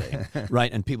exploding,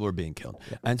 right? And people were being killed.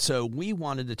 Yeah. And so we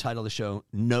wanted to title the show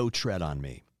No Tread on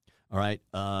Me. All right?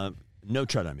 No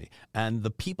Tread on Me. And the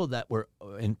people that were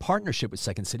in partnership with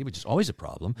Second City, which is always a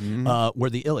problem, were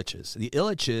the Illiches. The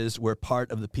Illiches were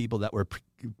part of the people that were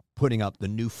putting up the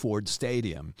new Ford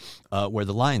Stadium, where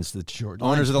the Lions,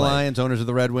 owners of the Lions, owners of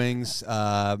the Red Wings,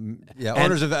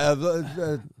 owners of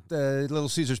Little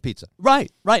Caesars Pizza.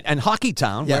 Right. And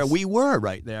Hockeytown, where we were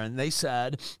right there. And they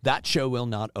said, that show will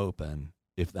not open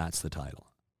if that's the title.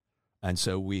 And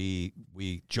so we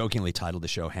jokingly titled the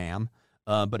show Ham.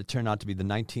 But it turned out to be the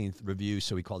 19th review,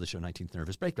 so we called the show 19th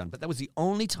Nervous Breakdown. But that was the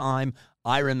only time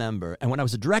I remember. And when I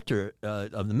was a director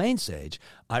of the main stage,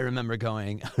 I remember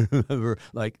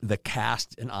like the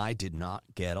cast and I did not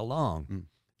get along.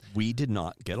 We did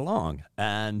not get along.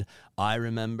 And I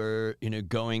remember,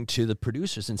 going to the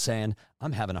producers and saying,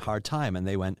 I'm having a hard time. And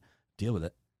they went, deal with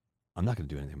it. I'm not going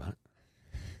to do anything about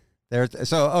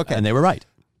it. Okay. And they were right.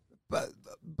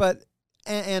 But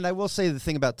and I will say the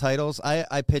thing about titles,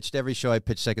 I pitched every show I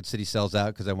pitched Second City Sells Out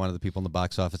because I wanted the people in the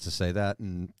box office to say that,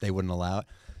 and they wouldn't allow it.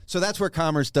 So that's where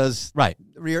Commerce does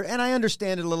rear. And I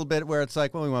understand it a little bit where it's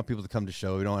like, well, we want people to come to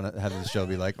show. We don't want to have the show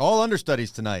be like, all understudies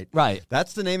tonight. Right.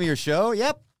 That's the name of your show?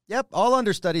 Yep, all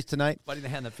understudies tonight. Buddy the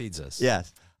hand that feeds us.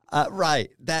 Yes. Right.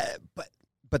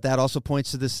 But that also points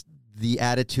to the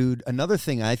attitude. Another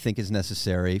thing I think is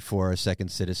necessary for a second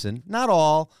citizen, not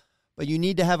all, but you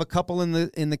need to have a couple in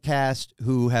the cast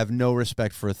who have no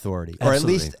respect for authority,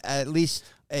 Absolutely. or at least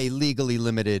a legally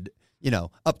limited,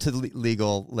 up to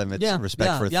legal limits,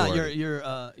 respect for authority. You're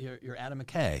Adam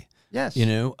McKay. Yes.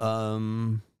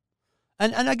 And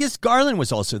I guess Garland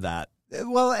was also that.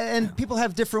 Well, and people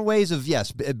have different ways of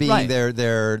being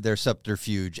their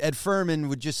subterfuge. Ed Furman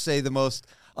would just say the most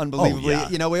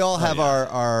unbelievably. We all have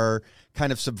our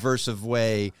kind of subversive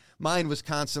way. Mine was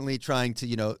constantly trying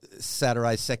to,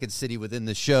 satirize Second City within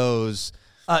the shows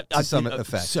to some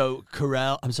effect. So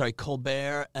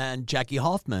Colbert and Jackie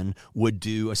Hoffman would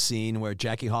do a scene where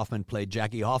Jackie Hoffman played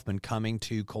Jackie Hoffman coming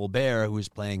to Colbert, who was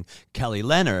playing Kelly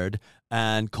Leonard,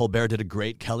 and Colbert did a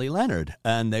great Kelly Leonard,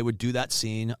 and they would do that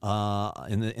scene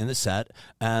in the set,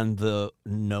 and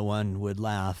no one would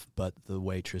laugh but the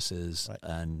waitresses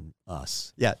and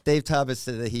us. Yeah, Dave Thomas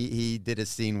said that he did a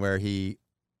scene where he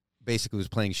basically was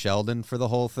playing Sheldon for the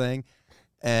whole thing,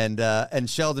 and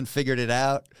Sheldon figured it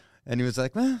out, and he was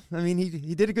like, well, I mean,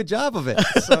 he did a good job of it,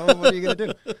 so what are you going to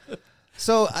do?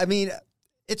 So, I mean,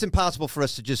 it's impossible for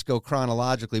us to just go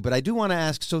chronologically, but I do want to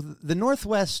ask, so the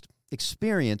Northwest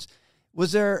experience,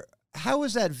 how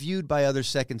was that viewed by other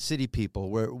Second City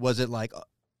people? Was it like,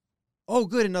 oh,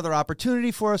 good, another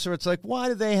opportunity for us, or it's like, why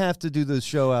do they have to do the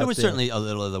show out there? There was certainly a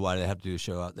little of the why do they have to do a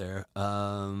show out there,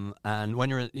 and when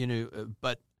you're,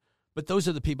 but But those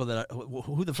are the people that are,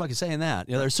 who the fuck is saying that?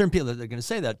 You know, there are certain people that are going to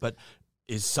say that, but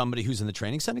is somebody who's in the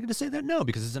training center going to say that? No,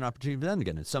 because it's an opportunity for them to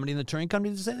get it. Somebody in the touring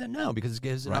company to say that? No, because it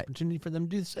gives an opportunity for them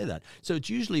to say that. So it's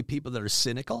usually people that are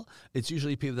cynical. It's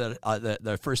usually people that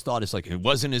their first thought is like, it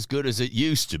wasn't as good as it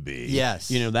used to be. Yes.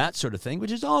 You know, that sort of thing,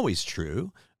 which is always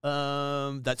true.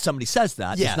 That somebody says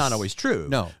that. Yes. It's not always true.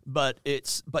 No. But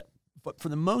for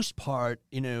the most part,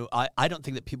 you know, I don't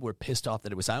think that people were pissed off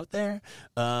that it was out there.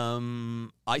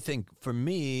 I think for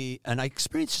me, and I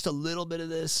experienced just a little bit of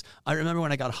this. I remember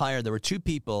when I got hired, there were two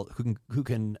people who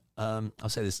can I'll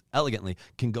say this elegantly,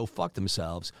 can go fuck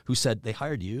themselves, who said they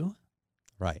hired you.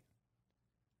 Right.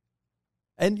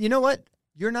 And you know what?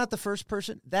 You're not the first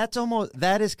person. That's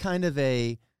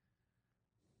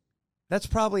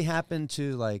probably happened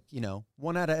to, like, you know,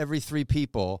 1 out of every 3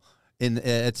 people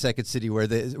at Second City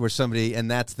where somebody, and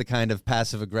that's the kind of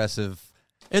passive aggressive.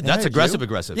 That's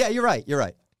aggressive. Yeah, you're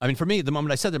right. I mean, for me, the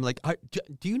moment I said that, I'm like,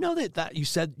 do you know that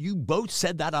you both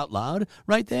said that out loud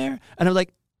right there? And I'm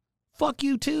like, fuck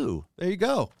you too. There you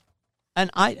go.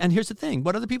 And here's the thing.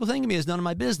 What other people think of me is none of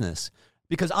my business.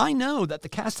 Because I know that the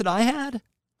cast that I had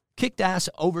kicked ass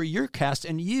over your cast,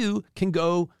 and you can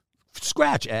go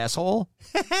scratch, asshole.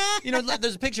 You know,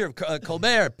 there's a picture of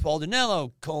Colbert, Carell, Paul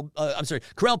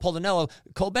Dinello,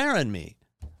 Colbert, and me.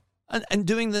 And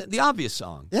doing the obvious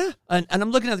song. Yeah. And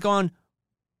I'm looking at it going,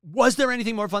 was there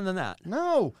anything more fun than that?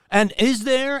 No. And is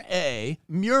there a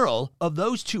mural of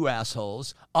those two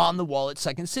assholes on the wall at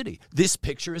Second City? This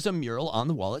picture is a mural on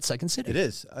the wall at Second City. It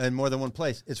is, in more than one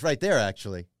place. It's right there,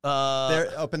 actually.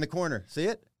 There, up in the corner. See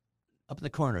it? Up in the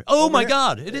corner. Oh, Over my here.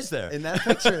 God. It is there. In that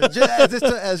picture.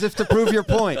 as if to prove your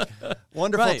point.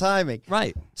 Wonderful timing.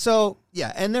 Right. So,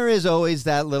 yeah, and there is always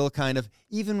that little kind of,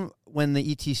 even when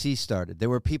the ETC started, there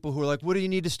were people who were like, what do you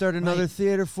need to start another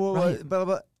theater for? Right. Blah, blah,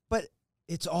 blah. But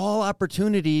it's all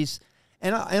opportunities.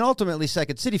 And ultimately,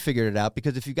 Second City figured it out,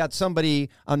 because if you got somebody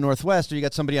on Northwest, or you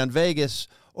got somebody on Vegas,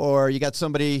 or you got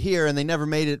somebody here and they never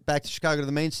made it back to Chicago to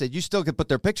the main stage, you still could put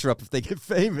their picture up if they get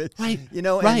famous. Right. You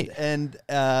know, right. And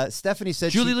Stephanie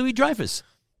said Julie Louis-Dreyfus.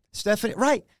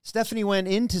 Stephanie went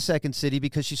into Second City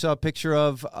because she saw a picture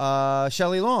of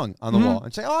Shelley Long on the wall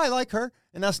and say, oh, I like her.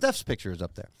 And now Steph's picture is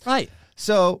up there. Right.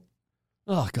 So...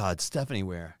 Oh, God, Stephanie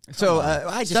Ware. So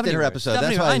I just did her episode.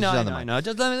 That's why she's on the mic. I know.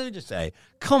 Just let me just say,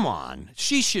 come on.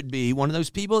 She should be one of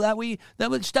those people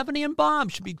that Stephanie and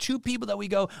Bob should be two people that we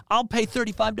go, I'll pay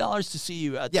 $35 to see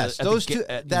you. Yes, those two.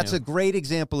 That's a great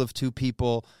example of two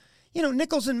people. You know,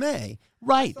 Nichols and May.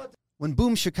 Right. When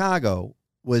Boom Chicago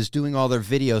was doing all their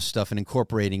video stuff and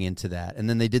incorporating into that, and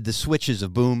then they did the switches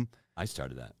of Boom. I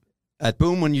started that. At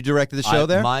Boom, when you directed the show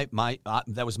there?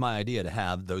 That was my idea, to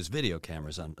have those video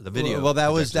cameras on the video. Well,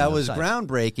 that was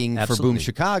groundbreaking for Boom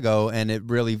Chicago, and it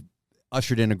really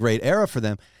ushered in a great era for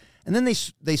them. And then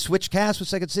they switched cast with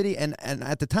Second City, and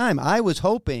at the time, I was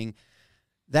hoping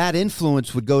that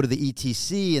influence would go to the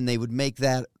ETC, and they would make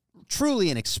that truly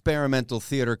an experimental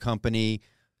theater company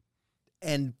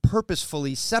and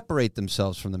purposefully separate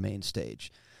themselves from the main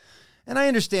stage. And I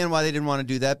understand why they didn't want to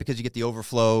do that, because you get the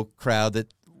overflow crowd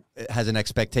that has an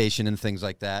expectation and things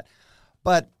like that.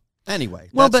 But anyway,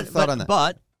 that's the thought on that.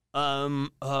 But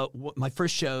my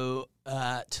first show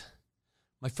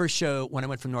when I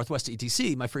went from Northwest to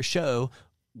ETC, my first show,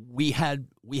 we had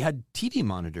TV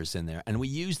monitors in there, and we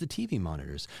used the TV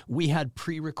monitors. We had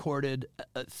pre-recorded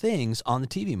things on the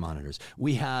TV monitors.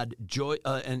 We had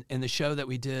in the show that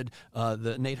we did,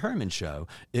 the Nate Herman show.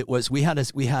 We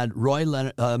had Roy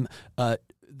Leonard.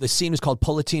 The scene was called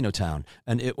Polatino Town,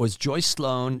 and it was Joyce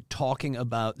Sloan talking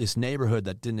about this neighborhood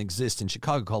that didn't exist in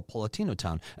Chicago called Polatino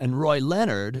Town. And Roy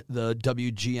Leonard, the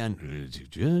WGN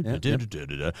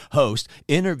host,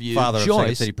 interviewed Father Joyce. Of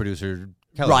Second City producer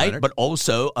Kelly right, Leonard. But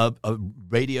also a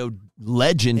radio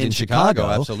legend in Chicago.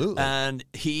 Absolutely. And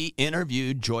he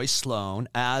interviewed Joyce Sloan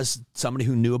as somebody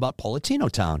who knew about Polatino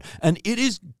Town. And it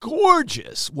is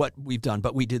gorgeous what we've done.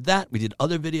 But we did that. We did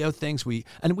other video things. We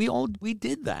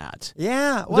did that.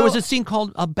 Yeah. Well, there was a scene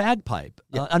called Bagpipe.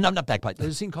 Yeah. Not Bagpipe. There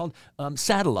was a scene called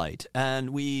Satellite. And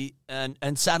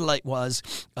Satellite was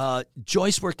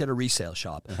Joyce worked at a resale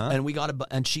shop.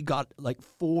 And she got like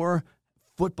 4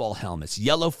 football helmets,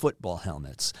 yellow football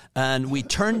helmets, and we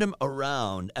turned them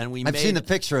around, and I've seen the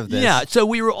picture of this. Yeah, so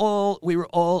we were all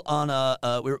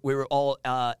on we were all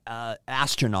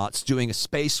astronauts doing a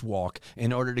spacewalk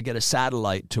in order to get a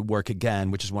satellite to work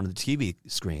again, which is one of the TV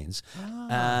screens,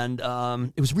 and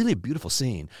it was really a beautiful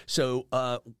scene. So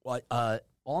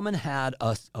all Allman had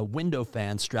a window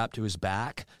fan strapped to his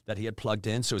back that he had plugged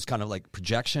in, so it was kind of like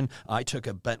projection. I took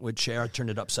a bentwood chair, turned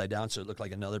it upside down so it looked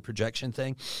like another projection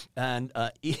thing, and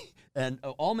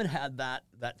Allman had that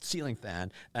ceiling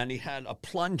fan, and he had a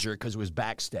plunger because it was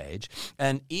backstage,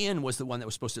 and Ian was the one that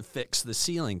was supposed to fix the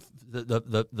ceiling,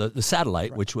 the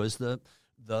satellite, which was the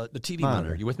TV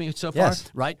monitor. You with me so far?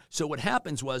 Yes. Right? So what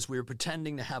happens was we were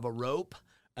pretending to have a rope,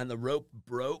 and the rope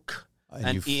broke,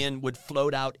 and Ian would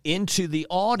float out into the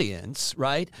audience,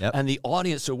 right? Yep. And the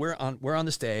audience, so we're on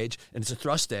the stage, and it's a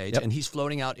thrust stage, Yep. and he's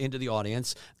floating out into the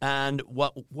audience. And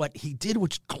what he did,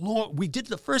 which we did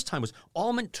the first time, was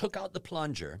Allman took out the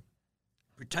plunger,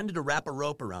 pretended to wrap a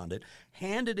rope around it,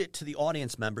 handed it to the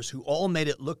audience members who all made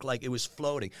it look like it was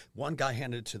floating. One guy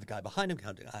handed it to the guy behind him,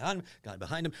 guy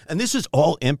behind him. And this was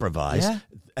all improvised. Yeah.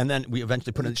 And then we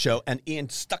eventually put it in the show, and Ian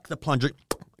stuck the plunger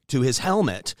to his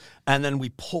helmet, and then we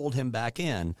pulled him back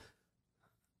in.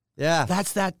 Yeah.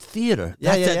 That's that theater.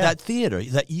 Yeah, That's yeah. that theater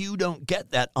that you don't get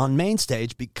that on main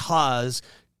stage because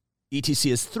ETC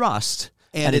is thrust.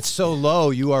 And it's so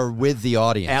low, you are with the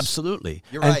audience. Absolutely.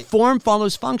 You're and right. form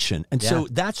follows function. And so Yeah.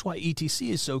 that's why ETC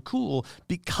is so cool,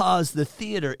 because the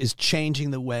theater is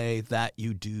changing the way that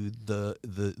you do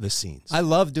the scenes. I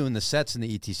love doing the sets in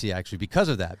the ETC actually because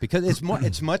of that. Because it's more,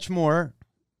 it's much more.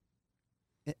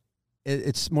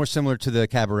 It's more similar to the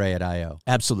cabaret at IO,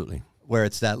 Absolutely. where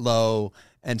it's that low,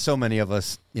 and so many of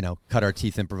us, cut our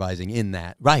teeth improvising in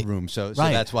that Right. room. So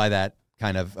Right. that's why that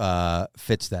kind of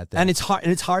fits that. Thing. And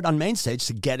it's hard on main stage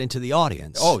to get into the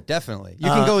audience. Oh, definitely. You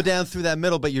can go down through that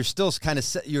middle, but you're still kind of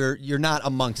you're not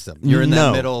amongst them. You're in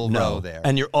that middle row there.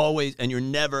 And you're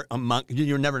never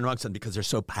amongst them because they're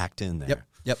so packed in there.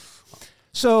 Yep.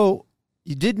 So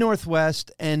you did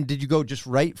Northwest, and did you go just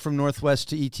right from Northwest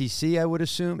to ETC? I would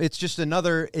assume it's just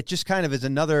another. It just kind of is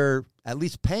another, at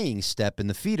least paying step in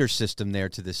the feeder system there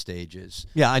to the stages.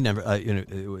 Yeah, I never.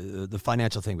 The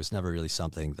financial thing was never really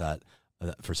something that,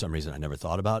 for some reason, I never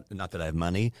thought about. Not that I have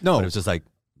money. No. But it was just like,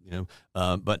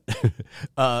 But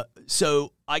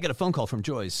so I got a phone call from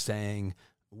Joyce saying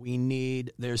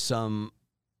there's some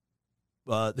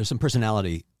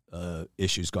personality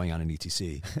issues going on in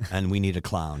ETC, and we need a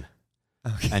clown.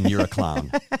 Okay. And you're a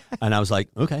clown. And I was like,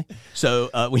 okay.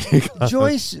 So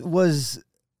Joyce was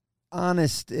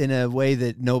honest in a way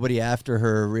that nobody after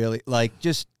her really, like,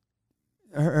 just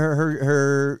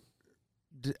her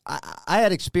I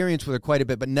had experience with her quite a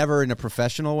bit, but never in a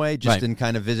professional way, just Right. in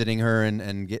kind of visiting her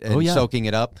and yeah. soaking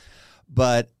it up.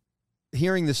 But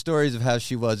hearing the stories of how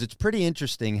she was, it's pretty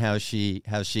interesting how she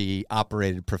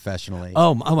operated professionally.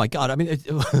 Oh my God! I mean,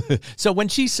 so when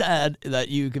she said that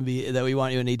we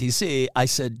want you in ETC, I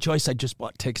said, Joyce, I just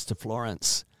bought tickets to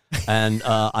Florence, and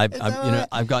Someone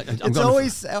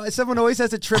always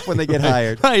has a trip when they get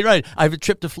hired. Right. I have a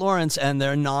trip to Florence, and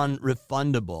they're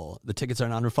non-refundable. The tickets are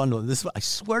non-refundable. I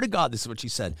swear to God, this is what she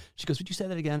said. She goes, "Would you say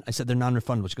that again?" I said, "They're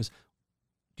non-refundable." She goes, "Do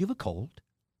you have a cold?"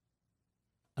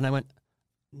 And I went,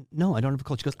 "No, I don't have a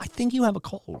cold." She goes, "I think you have a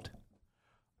cold.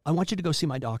 I want you to go see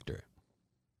my doctor."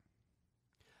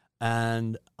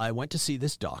 And I went to see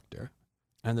this doctor,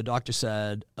 and the doctor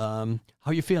said, "How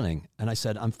are you feeling?" And I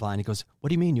said, "I'm fine." He goes, "What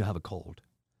do you mean you have a cold?"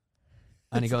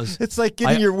 And he goes, It's like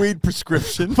getting your weed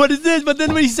prescription. "What is this?" But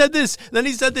then when he said this,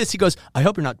 he goes, "I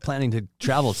hope you're not planning to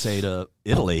travel, say, to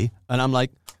Italy." And I'm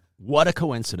like, what a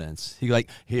coincidence. He like,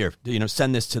 "Here,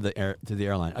 send this to the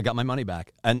airline." I got my money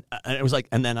back. And it was like,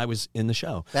 and then I was in the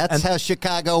show. That's how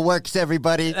Chicago works,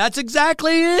 everybody. That's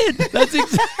exactly it. That's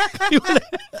exactly what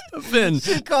happened.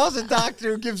 She calls a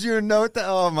doctor who gives you a note.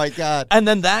 Oh, my God. And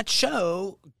then that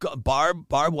show, Barb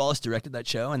Wallace directed that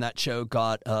show, and that show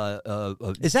got...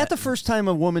 Is that the first time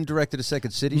a woman directed a Second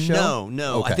City show?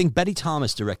 No. Okay. I think Betty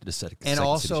Thomas directed a Second City And show.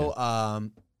 also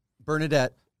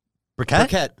Bernadette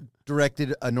Burkett?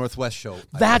 directed a Northwest show.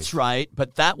 That's right,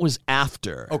 but that was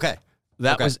after. Okay.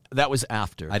 That Okay. was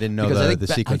after. I didn't know Because I think the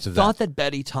sequence of I that. thought that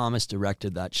Betty Thomas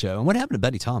directed that show. And what happened to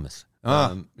Betty Thomas?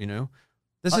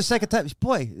 This is the second time.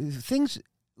 Boy,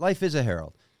 life is a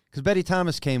herald. Because Betty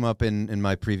Thomas came up in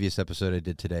my previous episode I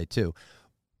did today, too.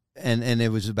 And it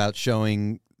was about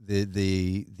showing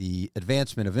the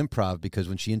advancement of improv, because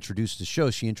when she introduced the show,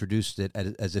 she introduced it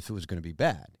as if it was going to be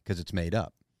bad, because it's made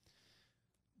up.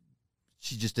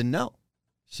 She just didn't know.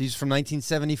 She's from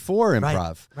 1974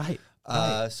 improv. Right.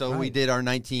 We did our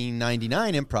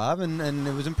 1999 improv, and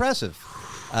it was impressive.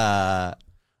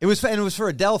 It was for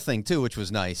a Dell thing too, which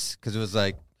was nice, because it was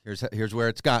like, here's where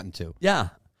it's gotten to. Yeah.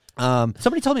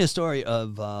 Somebody told me a story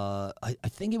of I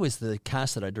think it was the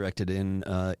cast that I directed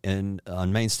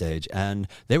on main stage, and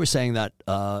they were saying that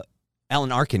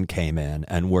Alan Arkin came in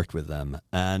and worked with them,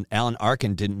 and Alan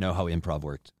Arkin didn't know how improv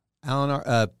worked.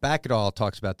 Backetall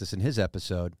talks about this in his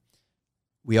episode.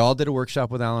 We all did a workshop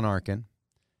with Alan Arkin.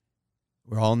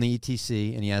 We're all in the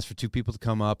ETC, and he asked for 2 people to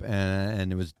come up,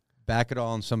 and it was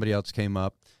Backetall and somebody else came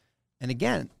up. And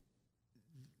again,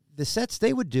 the sets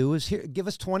they would do is give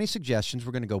us 20 suggestions.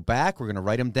 We're going to go back. We're going to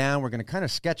write them down. We're going to kind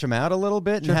of sketch them out a little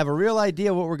bit and have a real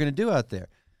idea what we're going to do out there.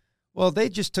 Well, they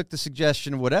just took the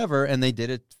suggestion, whatever, and they did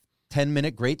a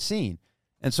 10-minute great scene.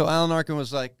 And so Alan Arkin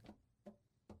was like,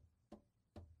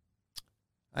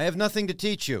 I have nothing to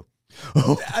teach you.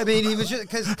 I mean, he was just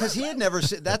because he had never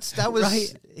said that was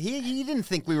right. He didn't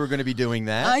think we were going to be doing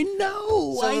that. I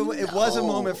know. So it was a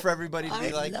moment for everybody to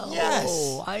be like,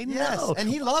 yes, I know. Yes. And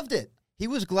he loved it. He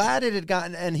was glad it had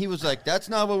gotten, and he was like, that's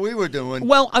not what we were doing.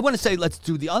 Well, I want to say, let's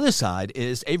do the other side,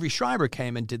 is Avery Schreiber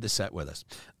came and did the set with us.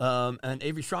 And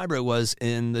Avery Schreiber was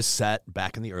in the set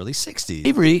back in the early 60s.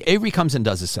 Avery comes and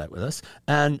does a set with us.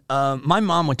 And my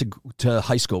mom went to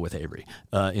high school with Avery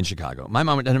in Chicago. My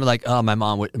mom, and I'm like, oh, my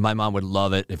mom would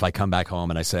love it if I come back home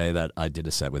and I say that I did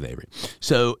a set with Avery.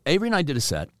 So Avery and I did a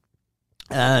set.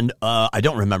 And I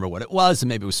don't remember what it was, and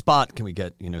maybe it was Spot. Can we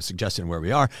get, suggestion where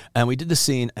we are? And we did the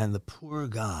scene, and the poor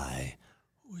guy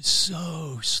was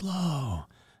so slow,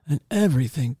 and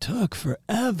everything took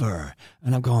forever.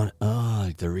 And I'm going,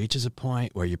 there reaches a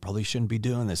point where you probably shouldn't be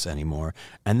doing this anymore.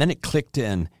 And then it clicked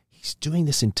in. He's doing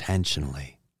this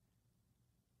intentionally.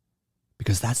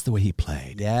 Because that's the way he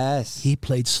played. Yes. He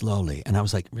played slowly. And I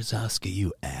was like, Razowsky,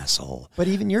 you asshole. But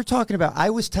even you're talking about, I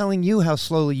was telling you how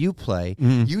slowly you play.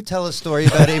 You tell a story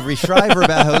about Avery Schreiber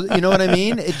about how, you know what I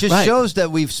mean? It just shows that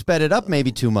we've sped it up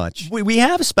maybe too much. We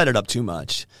have sped it up too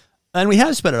much. And we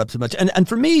have sped it up too much. And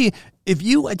for me,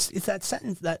 it's that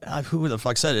sentence that, who the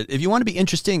fuck said it? If you want to be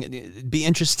interesting, be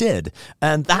interested.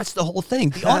 And that's the whole thing.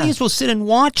 The audience will sit and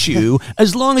watch you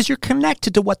as long as you're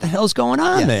connected to what the hell's going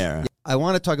on there. I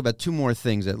want to talk about 2 more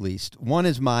things at least. One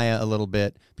is Maya a little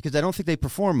bit, because I don't think they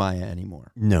perform Maya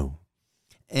anymore. No.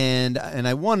 And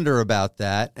I wonder about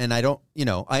that. And I don't,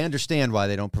 I understand why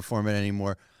they don't perform it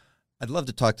anymore. I'd love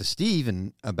to talk to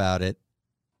Steven about it,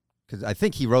 because I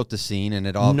think he wrote the scene and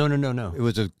it all. No. It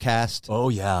was a cast. Oh,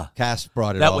 yeah. Cast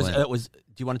brought it that all was, in. That was. Do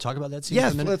you want to talk about that scene?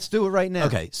 Yes, let's do it right now.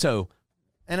 Okay, so.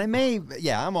 And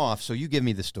I'm off, so you give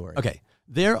me the story. Okay.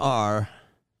 There are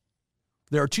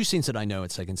 2 scenes that I know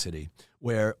at Second City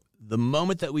where the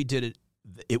moment that we did it,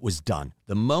 it was done.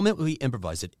 The moment we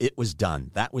improvised it, it was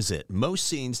done. That was it. Most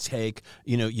scenes take,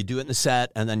 you do it in the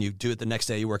set, and then you do it the next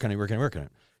day, you work on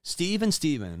it. Steve and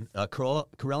Steven, Carell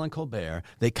and Colbert,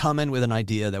 they come in with an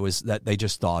idea that they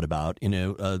just thought about,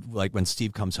 like when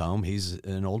Steve comes home, he's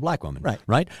an old black woman.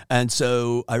 Right? And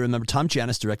so I remember Tom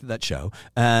Janis directed that show,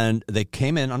 and they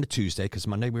came in on a Tuesday, because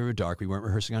Monday we were dark, we weren't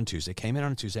rehearsing on Tuesday, came in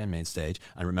on a Tuesday on main stage.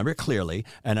 I remember it clearly,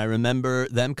 and I remember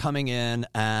them coming in,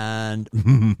 and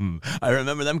saying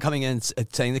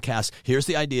to the cast, here's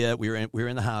the idea, we were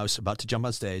in the house, about to jump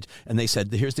on stage, and they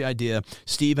said, here's the idea,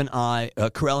 Steve and I,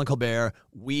 Carell and Colbert,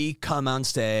 we come on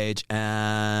stage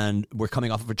and we're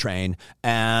coming off of a train,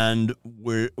 and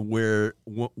we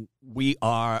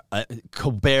are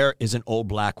Colbert is an old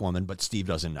black woman, but Steve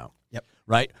doesn't know. Yep.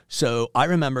 Right. So I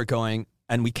remember going,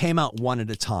 and we came out one at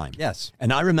a time. Yes.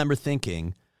 And I remember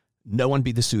thinking, no one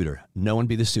be the suitor. No one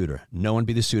be the suitor. No one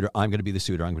be the suitor. I'm going to be the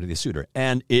suitor. I'm going to be the suitor.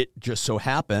 And it just so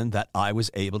happened that I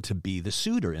was able to be the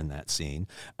suitor in that scene,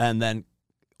 and then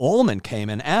Ullman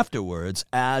came in afterwards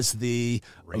as the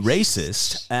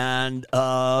racist, and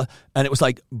it was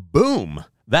like, boom,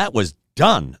 that was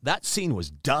done. That scene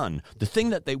was done. The thing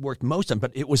that they worked most on,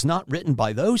 but it was not written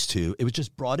by those 2. It was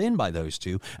just brought in by those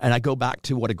 2. And I go back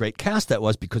to what a great cast that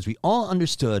was, because we all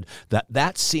understood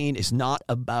that scene is not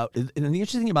about, and the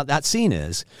interesting thing about that scene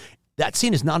is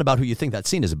not about who you think that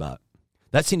scene is about.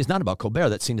 That scene is not about Colbert.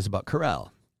 That scene is about Carell.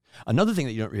 Another thing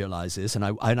that you don't realize is, and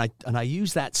I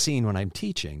use that scene when I'm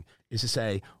teaching, is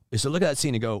to look at that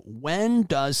scene and go, when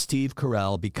does Steve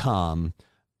Carell become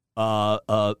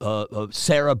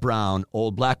Sarah Brown,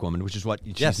 old black woman, which is what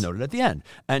she's noted at the end.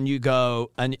 And you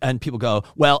go, and people go,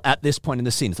 well, at this point in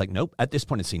the scene, it's like, nope. At this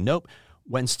point in the scene, nope.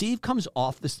 When Steve comes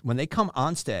off this, when they come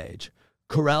on stage,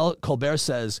 Colbert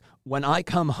says, when I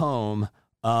come home,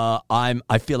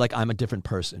 I feel like I'm a different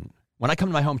person. When I come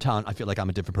to my hometown, I feel like I'm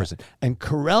a different person. And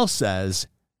Carell says,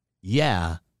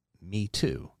 yeah, me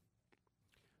too.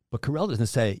 But Carell doesn't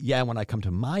say, yeah, when I come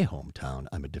to my hometown,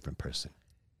 I'm a different person.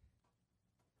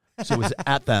 So it was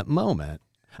at that moment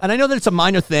And I know that it's a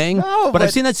minor thing, No, but I've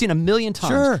but- seen that scene a million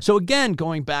times. Sure. So again,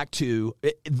 going back to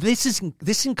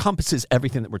this encompasses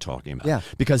everything that we're talking about. Yeah.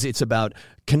 Because it's about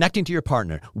connecting to your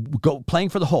partner, playing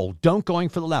for the whole, don't going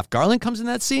for the left. Garland comes in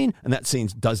that scene, and that scene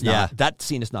does not. Yeah. That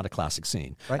scene is not a classic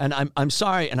scene. Right. And I'm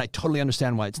sorry, and I totally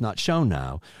understand why it's not shown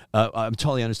now.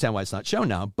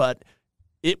 But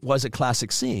it was a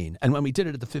classic scene. And when we did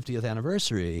it at the 50th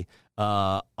anniversary,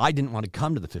 I didn't want to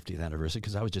come to the 50th anniversary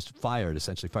because I was just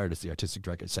essentially fired as the artistic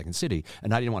director at Second City.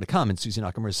 And I didn't want to come. And Susie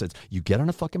Nakamura says, you get on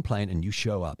a fucking plane and you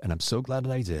show up. And I'm so glad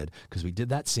that I did because we did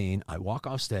that scene. I walk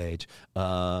off stage.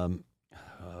 What's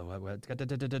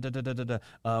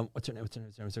her name?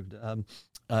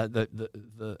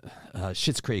 The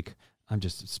Schitt's Creek. I'm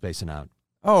just spacing out.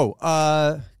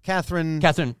 Catherine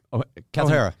O'Hara.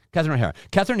 O'Hara.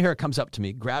 Catherine O'Hara comes up to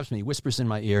me, grabs me, whispers in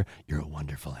my ear, "You're a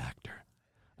wonderful actor."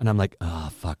 And I'm like, "Oh,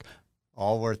 fuck."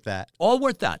 All worth that. All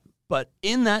worth that. But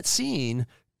in that scene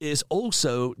is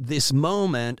also this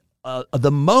moment,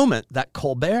 the moment that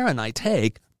Colbert and I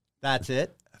take. That's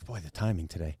it. Boy, the timing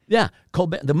today. Yeah,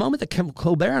 Colbert. The moment that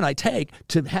Colbert and I take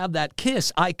to have that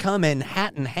kiss, I come in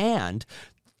hat in hand,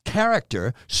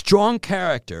 strong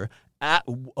character,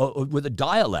 with a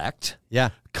dialect. Yeah.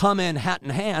 Come in hat in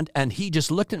hand, and he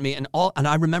just looked at me, and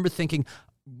I remember thinking,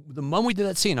 the moment we did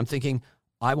that scene, I'm thinking,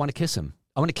 I want to kiss him.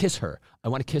 I want to kiss her. I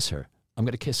want to kiss her. I'm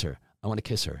going to kiss her. I want to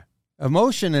kiss her.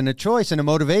 Emotion and a choice and a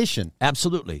motivation.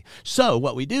 Absolutely. So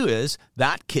what we do is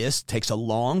that kiss takes a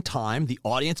long time. The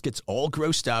audience gets all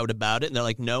grossed out about it, and they're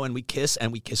like, no, and we kiss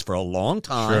for a long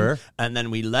time. Sure. And then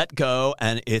we let go,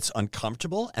 and it's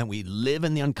uncomfortable, and we live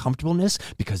in the uncomfortableness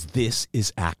because this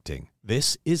is acting.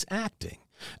 This is acting.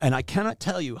 And I cannot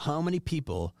tell you how many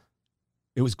people,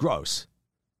 it was gross.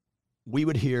 We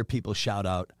would hear people shout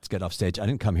out, let's get off stage. I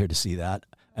didn't come here to see that.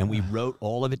 And we wrote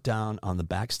all of it down on the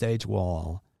backstage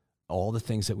wall, all the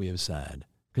things that we have said.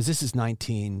 Because this is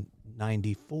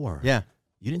 1994. Yeah.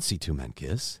 You didn't see two men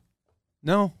kiss.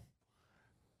 No.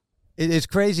 It's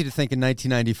crazy to think in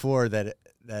 1994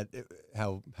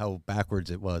 how backwards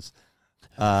it was.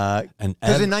 Because in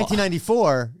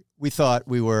 1994, we thought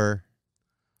we were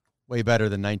way better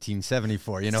than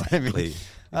 1974. You know what I mean?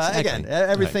 Exactly. Again,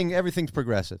 everything's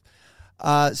progressive.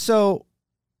 So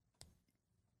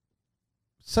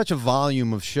such a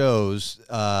volume of shows.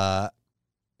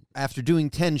 After doing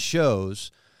 10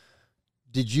 shows,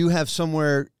 did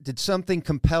something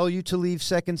compel you to leave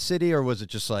Second City, or was it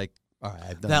just like, all right,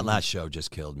 I've done that last show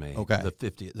just killed me. Okay. The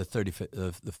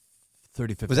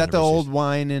 35th. Was that the old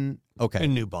wine in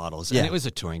new bottles? Yeah. And it was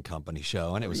a touring company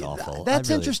show, and it was awful. That's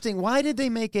interesting. Why did they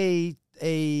make a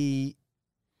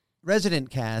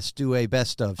resident cast do a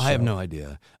best of show? I have no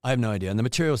idea. And the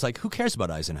material was like, who cares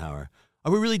about Eisenhower?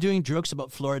 Are we really doing jokes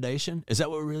about fluoridation? Is that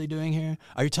what we're really doing here?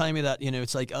 Are you telling me that,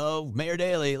 it's like, oh, Mayor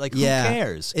Daley, like, who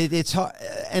cares? It's hard.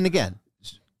 And again,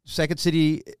 Second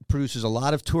City produces a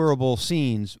lot of tourable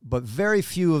scenes, but very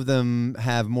few of them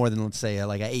have more than, let's say,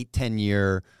 like an 8-10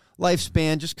 year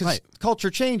lifespan, just because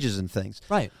culture changes and things.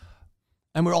 Right.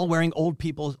 And we're all wearing old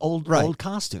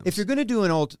costumes. If you're going to do an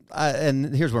old,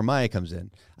 and here's where Maya comes in.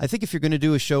 I think if you're going to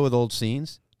do a show with old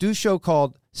scenes, do a show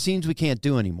called Scenes We Can't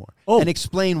Do Anymore. And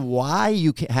explain why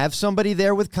you can have somebody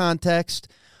there with context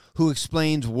who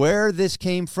explains where this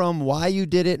came from, why you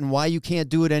did it, and why you can't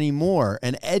do it anymore,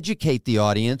 and educate the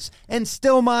audience and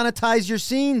still monetize your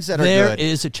scenes that are good. There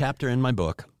is a chapter in my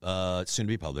book, soon to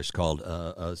be published, called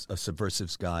A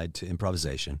Subversive's Guide to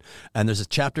Improvisation. And there's a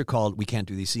chapter called We Can't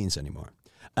Do These Scenes Anymore.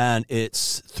 And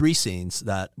it's 3 scenes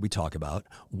that we talk about.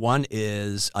 One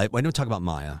is, I don't talk about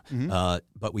Maya,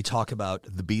 but we talk about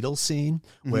the Beatles scene,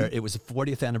 where it was the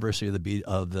 40th anniversary of the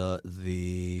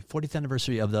 40th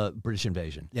anniversary of the British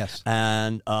invasion. Yes.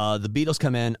 And the Beatles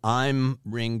come in. I'm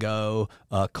Ringo.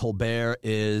 Colbert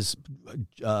is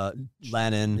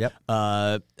Lennon. Yep.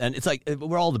 And it's like,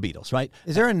 we're all the Beatles, right?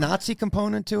 Is there a Nazi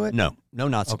component to it? No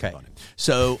Nazi component.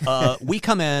 So we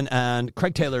come in, and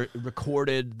Craig Taylor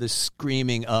recorded the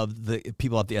screaming of the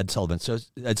people at the Ed Sullivan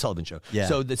show. Yeah.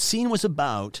 So the scene was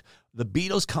about the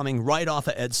Beatles coming right off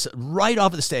of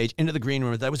the stage into the green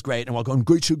room. That was great, and we're going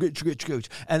great show.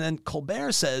 And then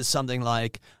Colbert says something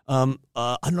like, "I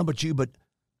don't know about you, but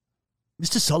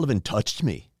Mr. Sullivan touched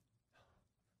me."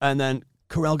 And then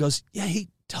Carell goes, "Yeah, he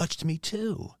touched me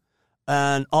too."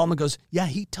 And Allman goes, "Yeah,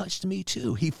 he touched me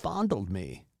too. He fondled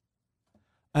me."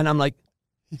 And I'm like,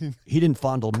 he didn't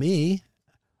fondle me.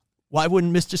 Why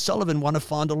wouldn't Mr. Sullivan want to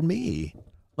fondle me?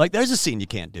 Like, there's a scene you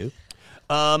can't do.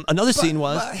 Another scene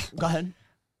was... Go ahead.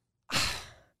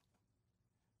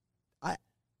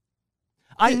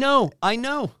 I know.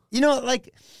 You know,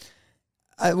 like,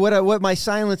 what my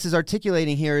silence is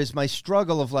articulating here is my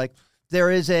struggle of, like,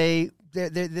 there is a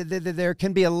there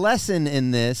can be a lesson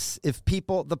in this if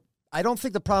people I don't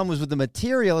think the problem was with the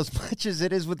material as much as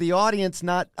it is with the audience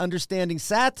not understanding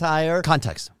satire.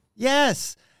 Context.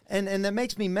 Yes. And that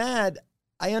makes me mad.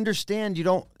 I understand you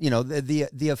don't,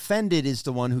 the offended is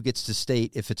the one who gets to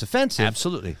state if it's offensive.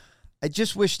 Absolutely. I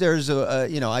just wish there's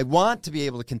I want to be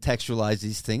able to contextualize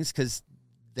these things because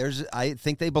I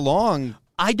think they belong.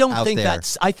 I don't think there.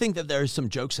 I think that there's some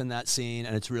jokes in that scene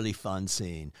and it's really fun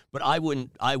scene, but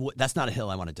that's not a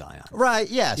hill I want to die on. Right.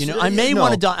 Yes. I may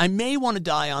want to die. I may want to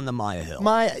die on the Maya Hill.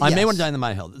 I may want to die on the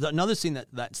Maya Hill. Another scene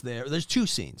that's there. There's two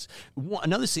scenes.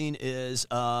 Another scene is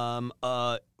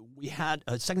we had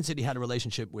Second City had a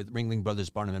relationship with Ringling Brothers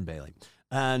Barnum and Bailey,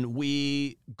 and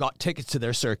we got tickets to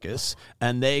their circus,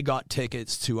 and they got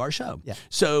tickets to our show. Yeah.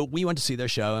 So we went to see their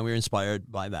show, and we were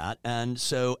inspired by that. And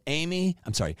so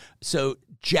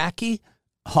Jackie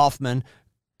Hoffman,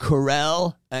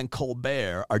 Carell, and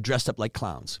Colbert are dressed up like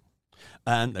clowns.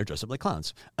 And they're dressed up like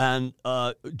clowns. And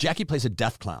Jackie plays a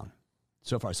deaf clown.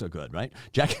 So far, so good, right?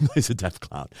 Jackie plays a deaf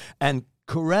clown. And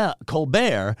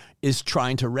Colbert is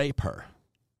trying to rape her.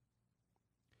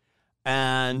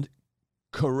 And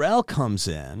Carell comes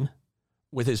in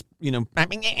with his,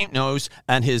 nose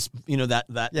and his,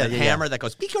 that hammer that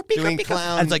goes, peek, peek, doing peek,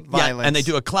 clown and it's like, violence. and they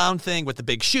do a clown thing with the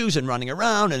big shoes and running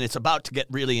around, and it's about to get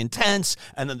really intense.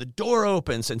 And then the door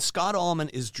opens, and Scott Allman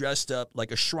is dressed up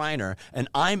like a Shriner, and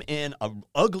I'm in a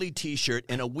ugly T-shirt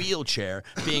in a wheelchair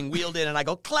being wheeled in, and I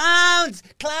go, clowns,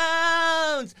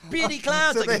 pretty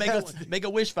clowns, So like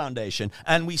Make-A-Wish Foundation,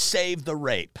 and we save the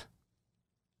rape.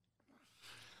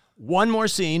 One more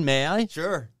scene, may I?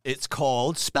 Sure. It's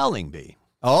called Spelling Bee.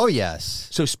 Oh, yes.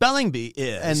 So Spelling Bee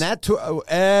is... And that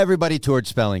everybody toured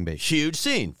Spelling Bee. Huge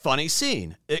scene, funny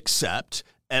scene, except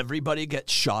everybody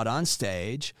gets shot on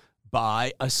stage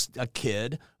by a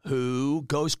kid who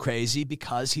goes crazy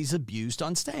because he's abused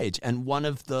on stage. And one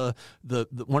of the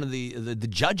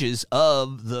judges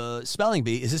of the Spelling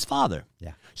Bee is his father.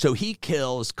 Yeah. So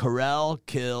Carell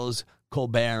kills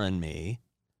Colbert and me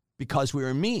because we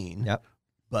were mean. Yep.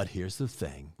 But here's the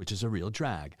thing, which is a real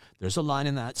drag. There's a line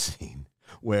in that scene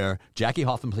where Jackie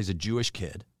Hoffman plays a Jewish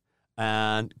kid,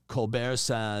 and Colbert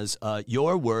says,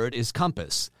 your word is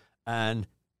compass. And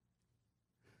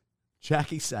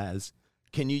Jackie says,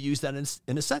 can you use that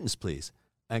in a sentence, please?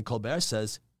 And Colbert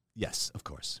says, yes, of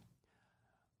course.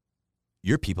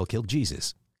 Your people killed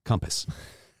Jesus. Compass.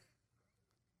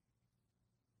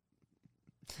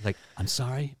 Like, I'm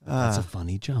sorry, but that's a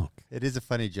funny joke. It is a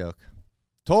funny joke.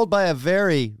 Told by a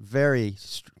very, very,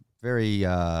 very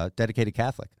dedicated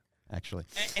Catholic, actually.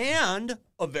 And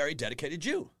a very dedicated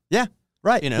Jew. Yeah,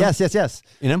 right. Yes.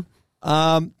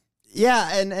 Yeah,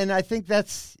 and I think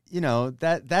that's,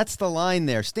 that's the line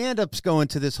there. Stand-ups go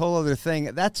into this whole other thing.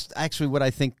 That's actually what I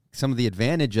think some of the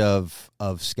advantage of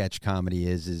sketch comedy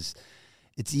is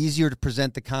it's easier to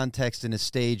present the context in a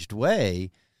staged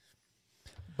way.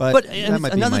 But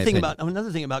another thing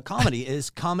about comedy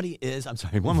is I'm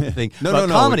sorry, one more thing. No.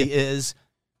 Comedy is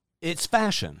it's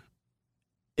fashion.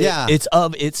 It's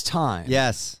of its time.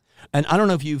 Yes. And I don't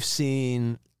know if you've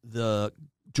seen the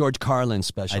George Carlin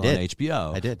special on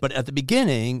HBO. I did. But at the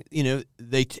beginning,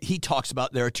 he talks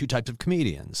about there are two types of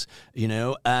comedians,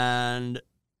 and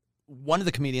one of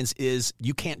the comedians is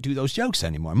you can't do those jokes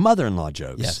anymore, mother-in-law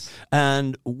jokes. Yes.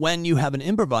 And when you have an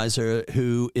improviser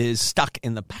who is stuck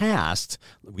in the past,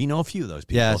 we know a few of those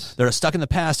people. Yes. They're stuck in the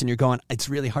past, and you're going, it's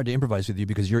really hard to improvise with you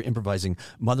because you're improvising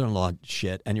mother-in-law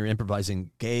shit, and you're improvising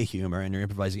gay humor, and you're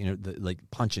improvising, like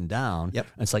punching down. Yep.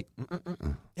 And it's like,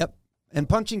 Yep. And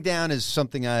punching down is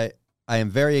something I am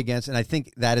very against, and I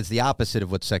think that is the opposite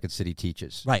of what Second City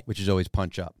teaches. Right. Which is always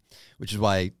punch up, which is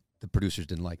why the producers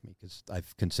didn't like me because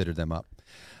I've considered them up.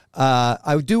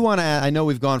 I do want to I know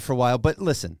we've gone for a while, but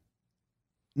listen,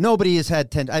 nobody has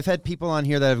had 10. I've had people on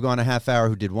here that have gone a half hour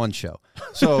who did one show.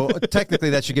 So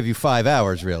technically that should give you 5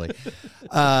 hours, really.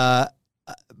 But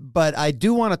I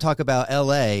do want to talk about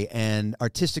L.A. and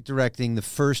artistic directing the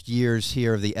first years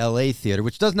here of the L.A. theater,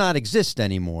 which does not exist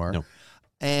anymore. No.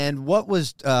 And what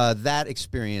was that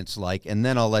experience like? And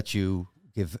then I'll let you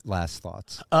give last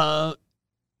thoughts.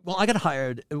 Well, I got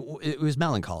hired. It was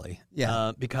melancholy.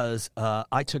 Yeah. Because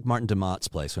I took Martin DeMott's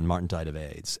place when Martin died of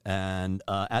AIDS. And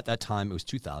at that time, it was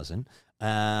 2000.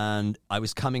 And I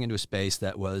was coming into a space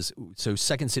that was, so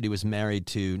Second City was married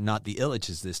to not the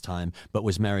Illiches this time, but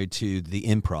was married to the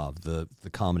Improv, the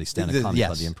comedy, stand-up comedy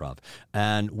club, the Improv.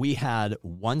 And we had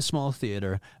one small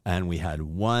theater, and we had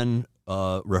one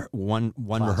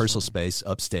rehearsal space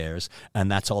upstairs,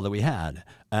 and that's all that we had.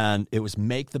 And it was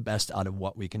make the best out of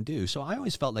what we can do. So I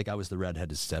always felt like I was the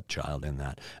redheaded stepchild in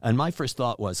that. And my first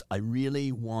thought was,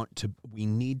 we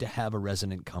need to have a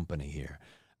resident company here.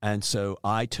 And so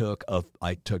I took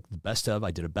the best of.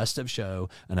 I did a best of show,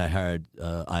 and I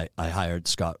hired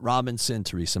Scott Robinson,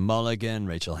 Teresa Mulligan,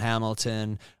 Rachel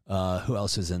Hamilton. Who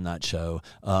else is in that show?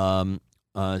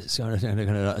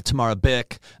 Tamara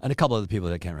Bick, and a couple other people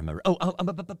that I can't remember.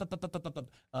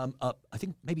 I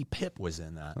think maybe Pip was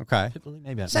in that. Okay. Pip,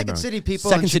 maybe Second City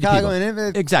people Second in City Chicago. people.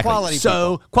 And exactly.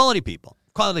 Quality people.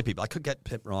 Quality people. I could get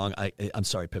Pip wrong. I'm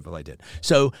sorry, Pip, if I did.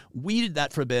 So we did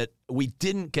that for a bit. We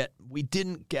didn't get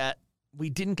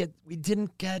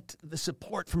the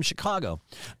support from Chicago,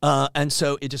 and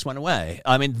so it just went away.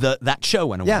 I mean, that show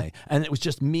went away, and it was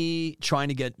just me trying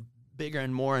to get bigger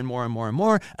and more and more and more and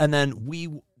more. And then we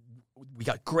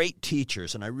got great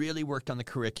teachers, and I really worked on the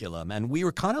curriculum, and we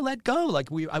were kind of let go. Like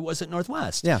I was at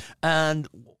Northwest. Yeah. And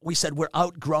we said, we're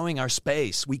outgrowing our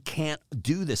space. We can't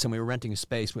do this. And we were renting a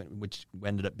space, which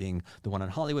ended up being the one in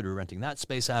Hollywood. We were renting that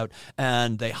space out,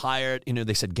 and they hired,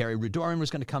 they said Gary Rudorin was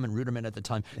going to come, and Ruderman at the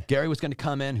time. Gary was going to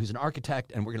come in, who's an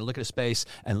architect, and we're going to look at a space.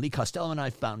 And Lee Costello and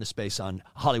I found a space on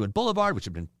Hollywood Boulevard, which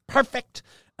had been perfect.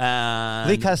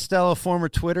 Lee Costello, former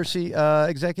Twitter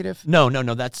executive? No,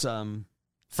 that's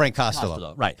Frank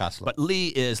Costello. Right. Costello. But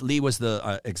Lee was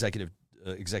the executive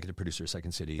producer of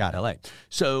Second City, LA.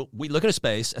 So we look at a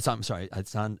space. It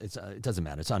doesn't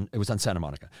matter. It was on Santa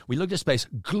Monica. We looked at a space,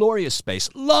 glorious space,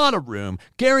 lot of room.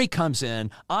 Gary comes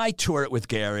in. I tour it with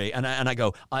Gary, and I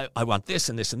go, I want this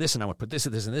and this and this, and I want to put this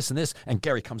and this and this and this. And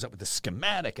Gary comes up with the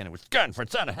schematic, and it was good for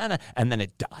Santa Ana, and then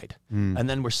it died. And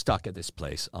then we're stuck at this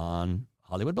place on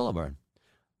Hollywood Boulevard.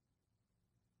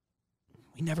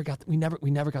 We never got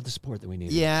the support that we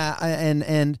needed. Yeah,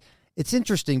 and it's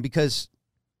interesting because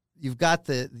you've got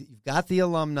the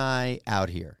alumni out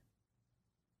here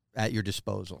at your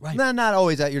disposal. Right. Not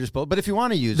always at your disposal, but if you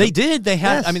want to use they them. did. They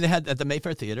had. Yes. I mean, they had at the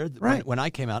Mayfair Theater right. when I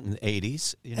came out in the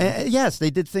 80s. Yes, they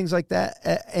did things like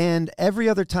that. And every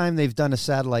other time they've done a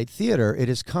satellite theater, it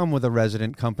has come with a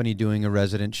resident company doing a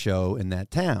resident show in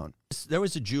that town. There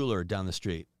was a jeweler down the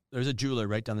street. There was a jeweler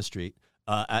right down the street.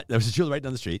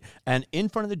 And in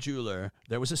front of the jeweler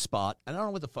there was a spot. And I don't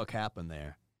know what the fuck happened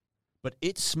there, but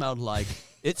it smelled like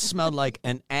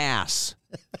an ass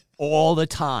all the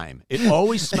time. It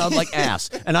always smelled like ass.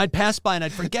 And I'd pass by and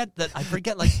I'd forget.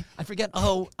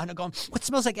 Oh, and I'm going, what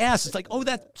smells like ass? It's like, oh,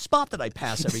 that spot that I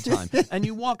pass every time. And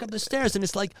you walk up the stairs and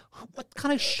it's like, what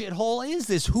kind of shithole is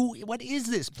this? What is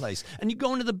this place? And you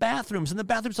go into the bathrooms, and the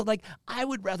bathrooms are like, I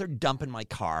would rather dump in my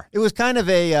car. It was kind of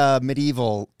a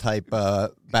medieval type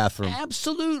bathroom.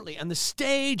 Absolutely. And the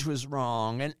stage was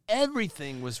wrong, and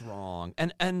everything was wrong.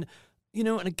 And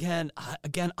again,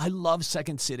 I love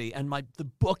Second City, and the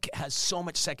book has so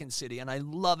much Second City, and I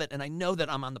love it, and I know that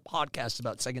I'm on the podcast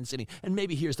about Second City, and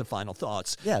maybe here's the final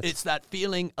thoughts. Yes. It's that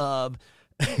feeling of,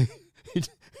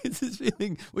 it's this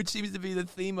feeling which seems to be the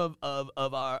theme of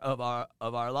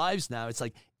our lives now. It's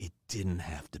like, it didn't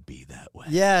have to be that way.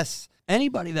 Yes.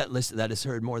 Anybody that has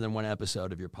heard more than one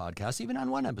episode of your podcast, even on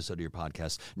one episode of your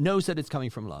podcast, knows that it's coming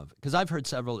from love. Because I've heard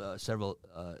several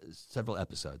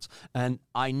episodes, and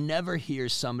I never hear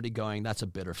somebody going, "That's a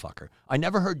bitter fucker." I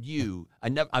never heard you.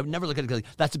 I've never looked at it like,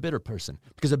 "That's a bitter person,"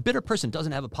 because a bitter person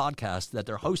doesn't have a podcast that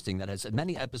they're hosting that has as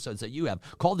many episodes that you have,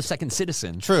 called The Second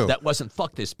Citizen. True. That wasn't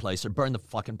fuck this place or burn the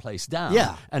fucking place down.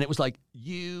 Yeah. And it was like,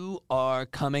 you are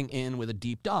coming in with a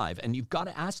deep dive, and you've got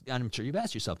to ask. And I'm sure you've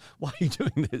asked yourself, why are you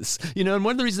doing this? And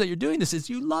one of the reasons that you're doing this is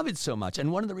you love it so much.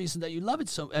 And one of the reasons that you love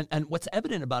it and what's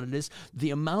evident about it is the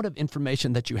amount of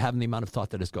information that you have and the amount of thought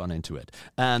that has gone into it,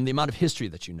 and the amount of history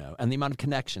that you know, and the amount of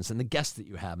connections and the guests that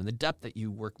you have, and the depth that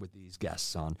you work with these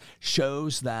guests on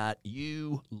shows that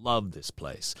you love this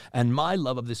place. And my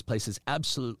love of this place is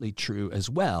absolutely true as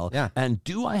well. Yeah. And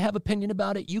do I have opinion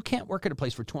about it? You can't work at a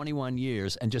place for 21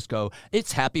 years and just go,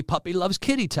 it's happy puppy loves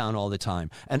kitty town all the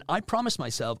time. And I promised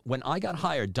myself, when I got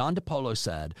hired, Don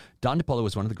DiPolo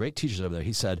was one of the great teachers over there.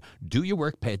 He said, do your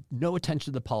work, pay no attention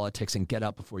to the politics, and get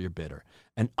out before you're bitter.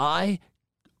 And I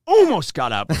almost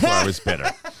got out before I was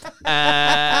bitter.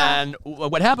 And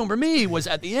what happened for me was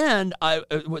at the end,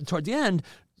 towards the end,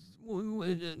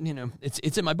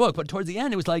 it's in my book, but towards the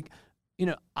end, it was like,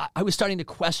 I was starting to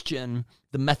question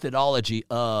the methodology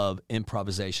of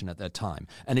improvisation at that time.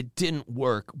 And it didn't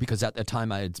work because at that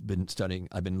time I've been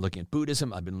looking at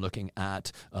Buddhism, I've been looking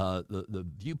at the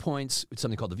viewpoints,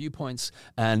 something called the viewpoints,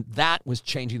 and that was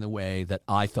changing the way that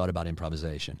I thought about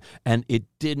improvisation. And it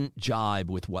didn't jibe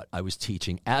with what I was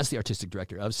teaching as the artistic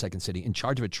director of Second City in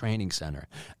charge of a training center.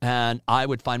 And I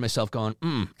would find myself going,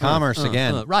 commerce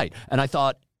again. Right. And I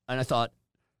thought, and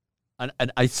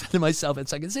I said to myself at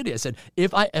Second City, I said,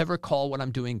 if I ever call what I'm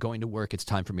doing going to work, it's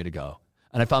time for me to go.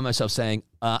 And I found myself saying,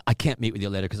 I can't meet with you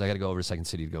later because I got to go over to Second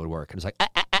City to go to work. And it's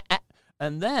like,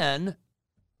 And then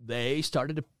they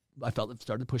started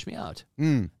to push me out.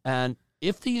 And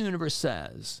if the universe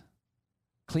says,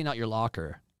 clean out your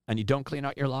locker, and you don't clean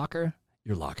out your locker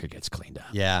gets cleaned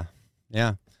out. Yeah.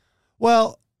 Yeah.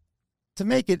 Well, to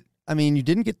make it, you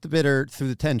didn't get the bidder through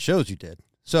the 10 shows you did.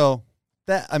 So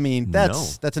that's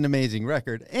an amazing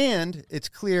record. And it's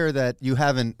clear that you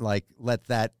haven't let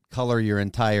that color your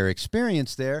entire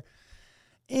experience there.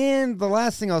 And the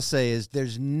last thing I'll say is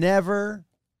there's never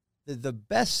the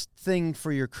best thing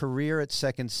for your career at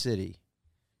Second City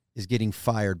is getting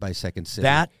fired by Second City.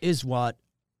 That is what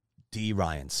D.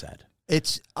 Ryan said.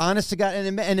 It's honest to God,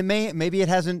 and maybe it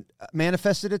hasn't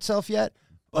manifested itself yet.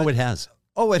 It has.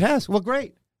 Oh, it has. Well,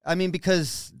 great.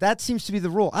 Because that seems to be the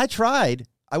rule. I tried.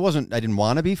 I didn't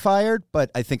want to be fired,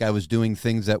 but I think I was doing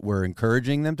things that were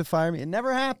encouraging them to fire me. It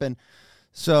never happened.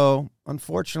 So,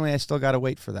 unfortunately, I still got to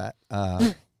wait for that.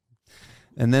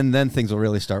 And then things will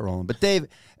really start rolling. But, Dave,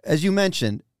 as you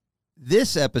mentioned,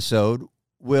 this episode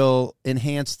will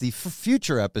enhance the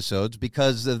future episodes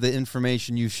because of the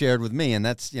information you shared with me. And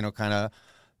that's, kind of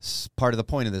part of the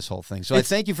point of this whole thing. So I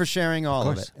thank you for sharing all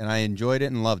of it. And I enjoyed it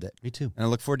and loved it. Me too. And I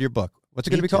look forward to your book. What's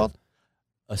it going to be called?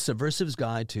 A Subversive's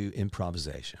Guide to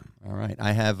Improvisation. All right.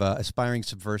 I have Aspiring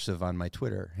Subversive on my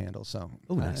Twitter handle. So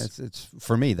nice. It's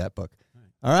for me, that book.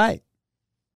 All right.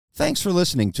 Thanks for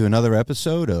listening to another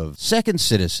episode of Second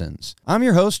Citizens. I'm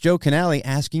your host, Joe Canale,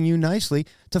 asking you nicely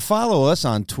to follow us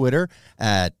on Twitter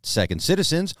at Second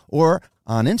Citizens or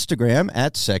on Instagram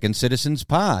at Second Citizens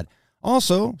Pod.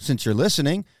 Also, since you're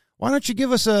listening, why don't you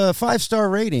give us a 5-star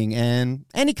rating and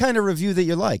any kind of review that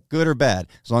you like, good or bad,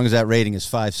 as long as that rating is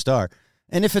 5-star.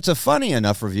 And if it's a funny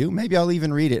enough review, maybe I'll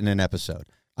even read it in an episode.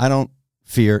 I don't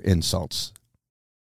fear insults.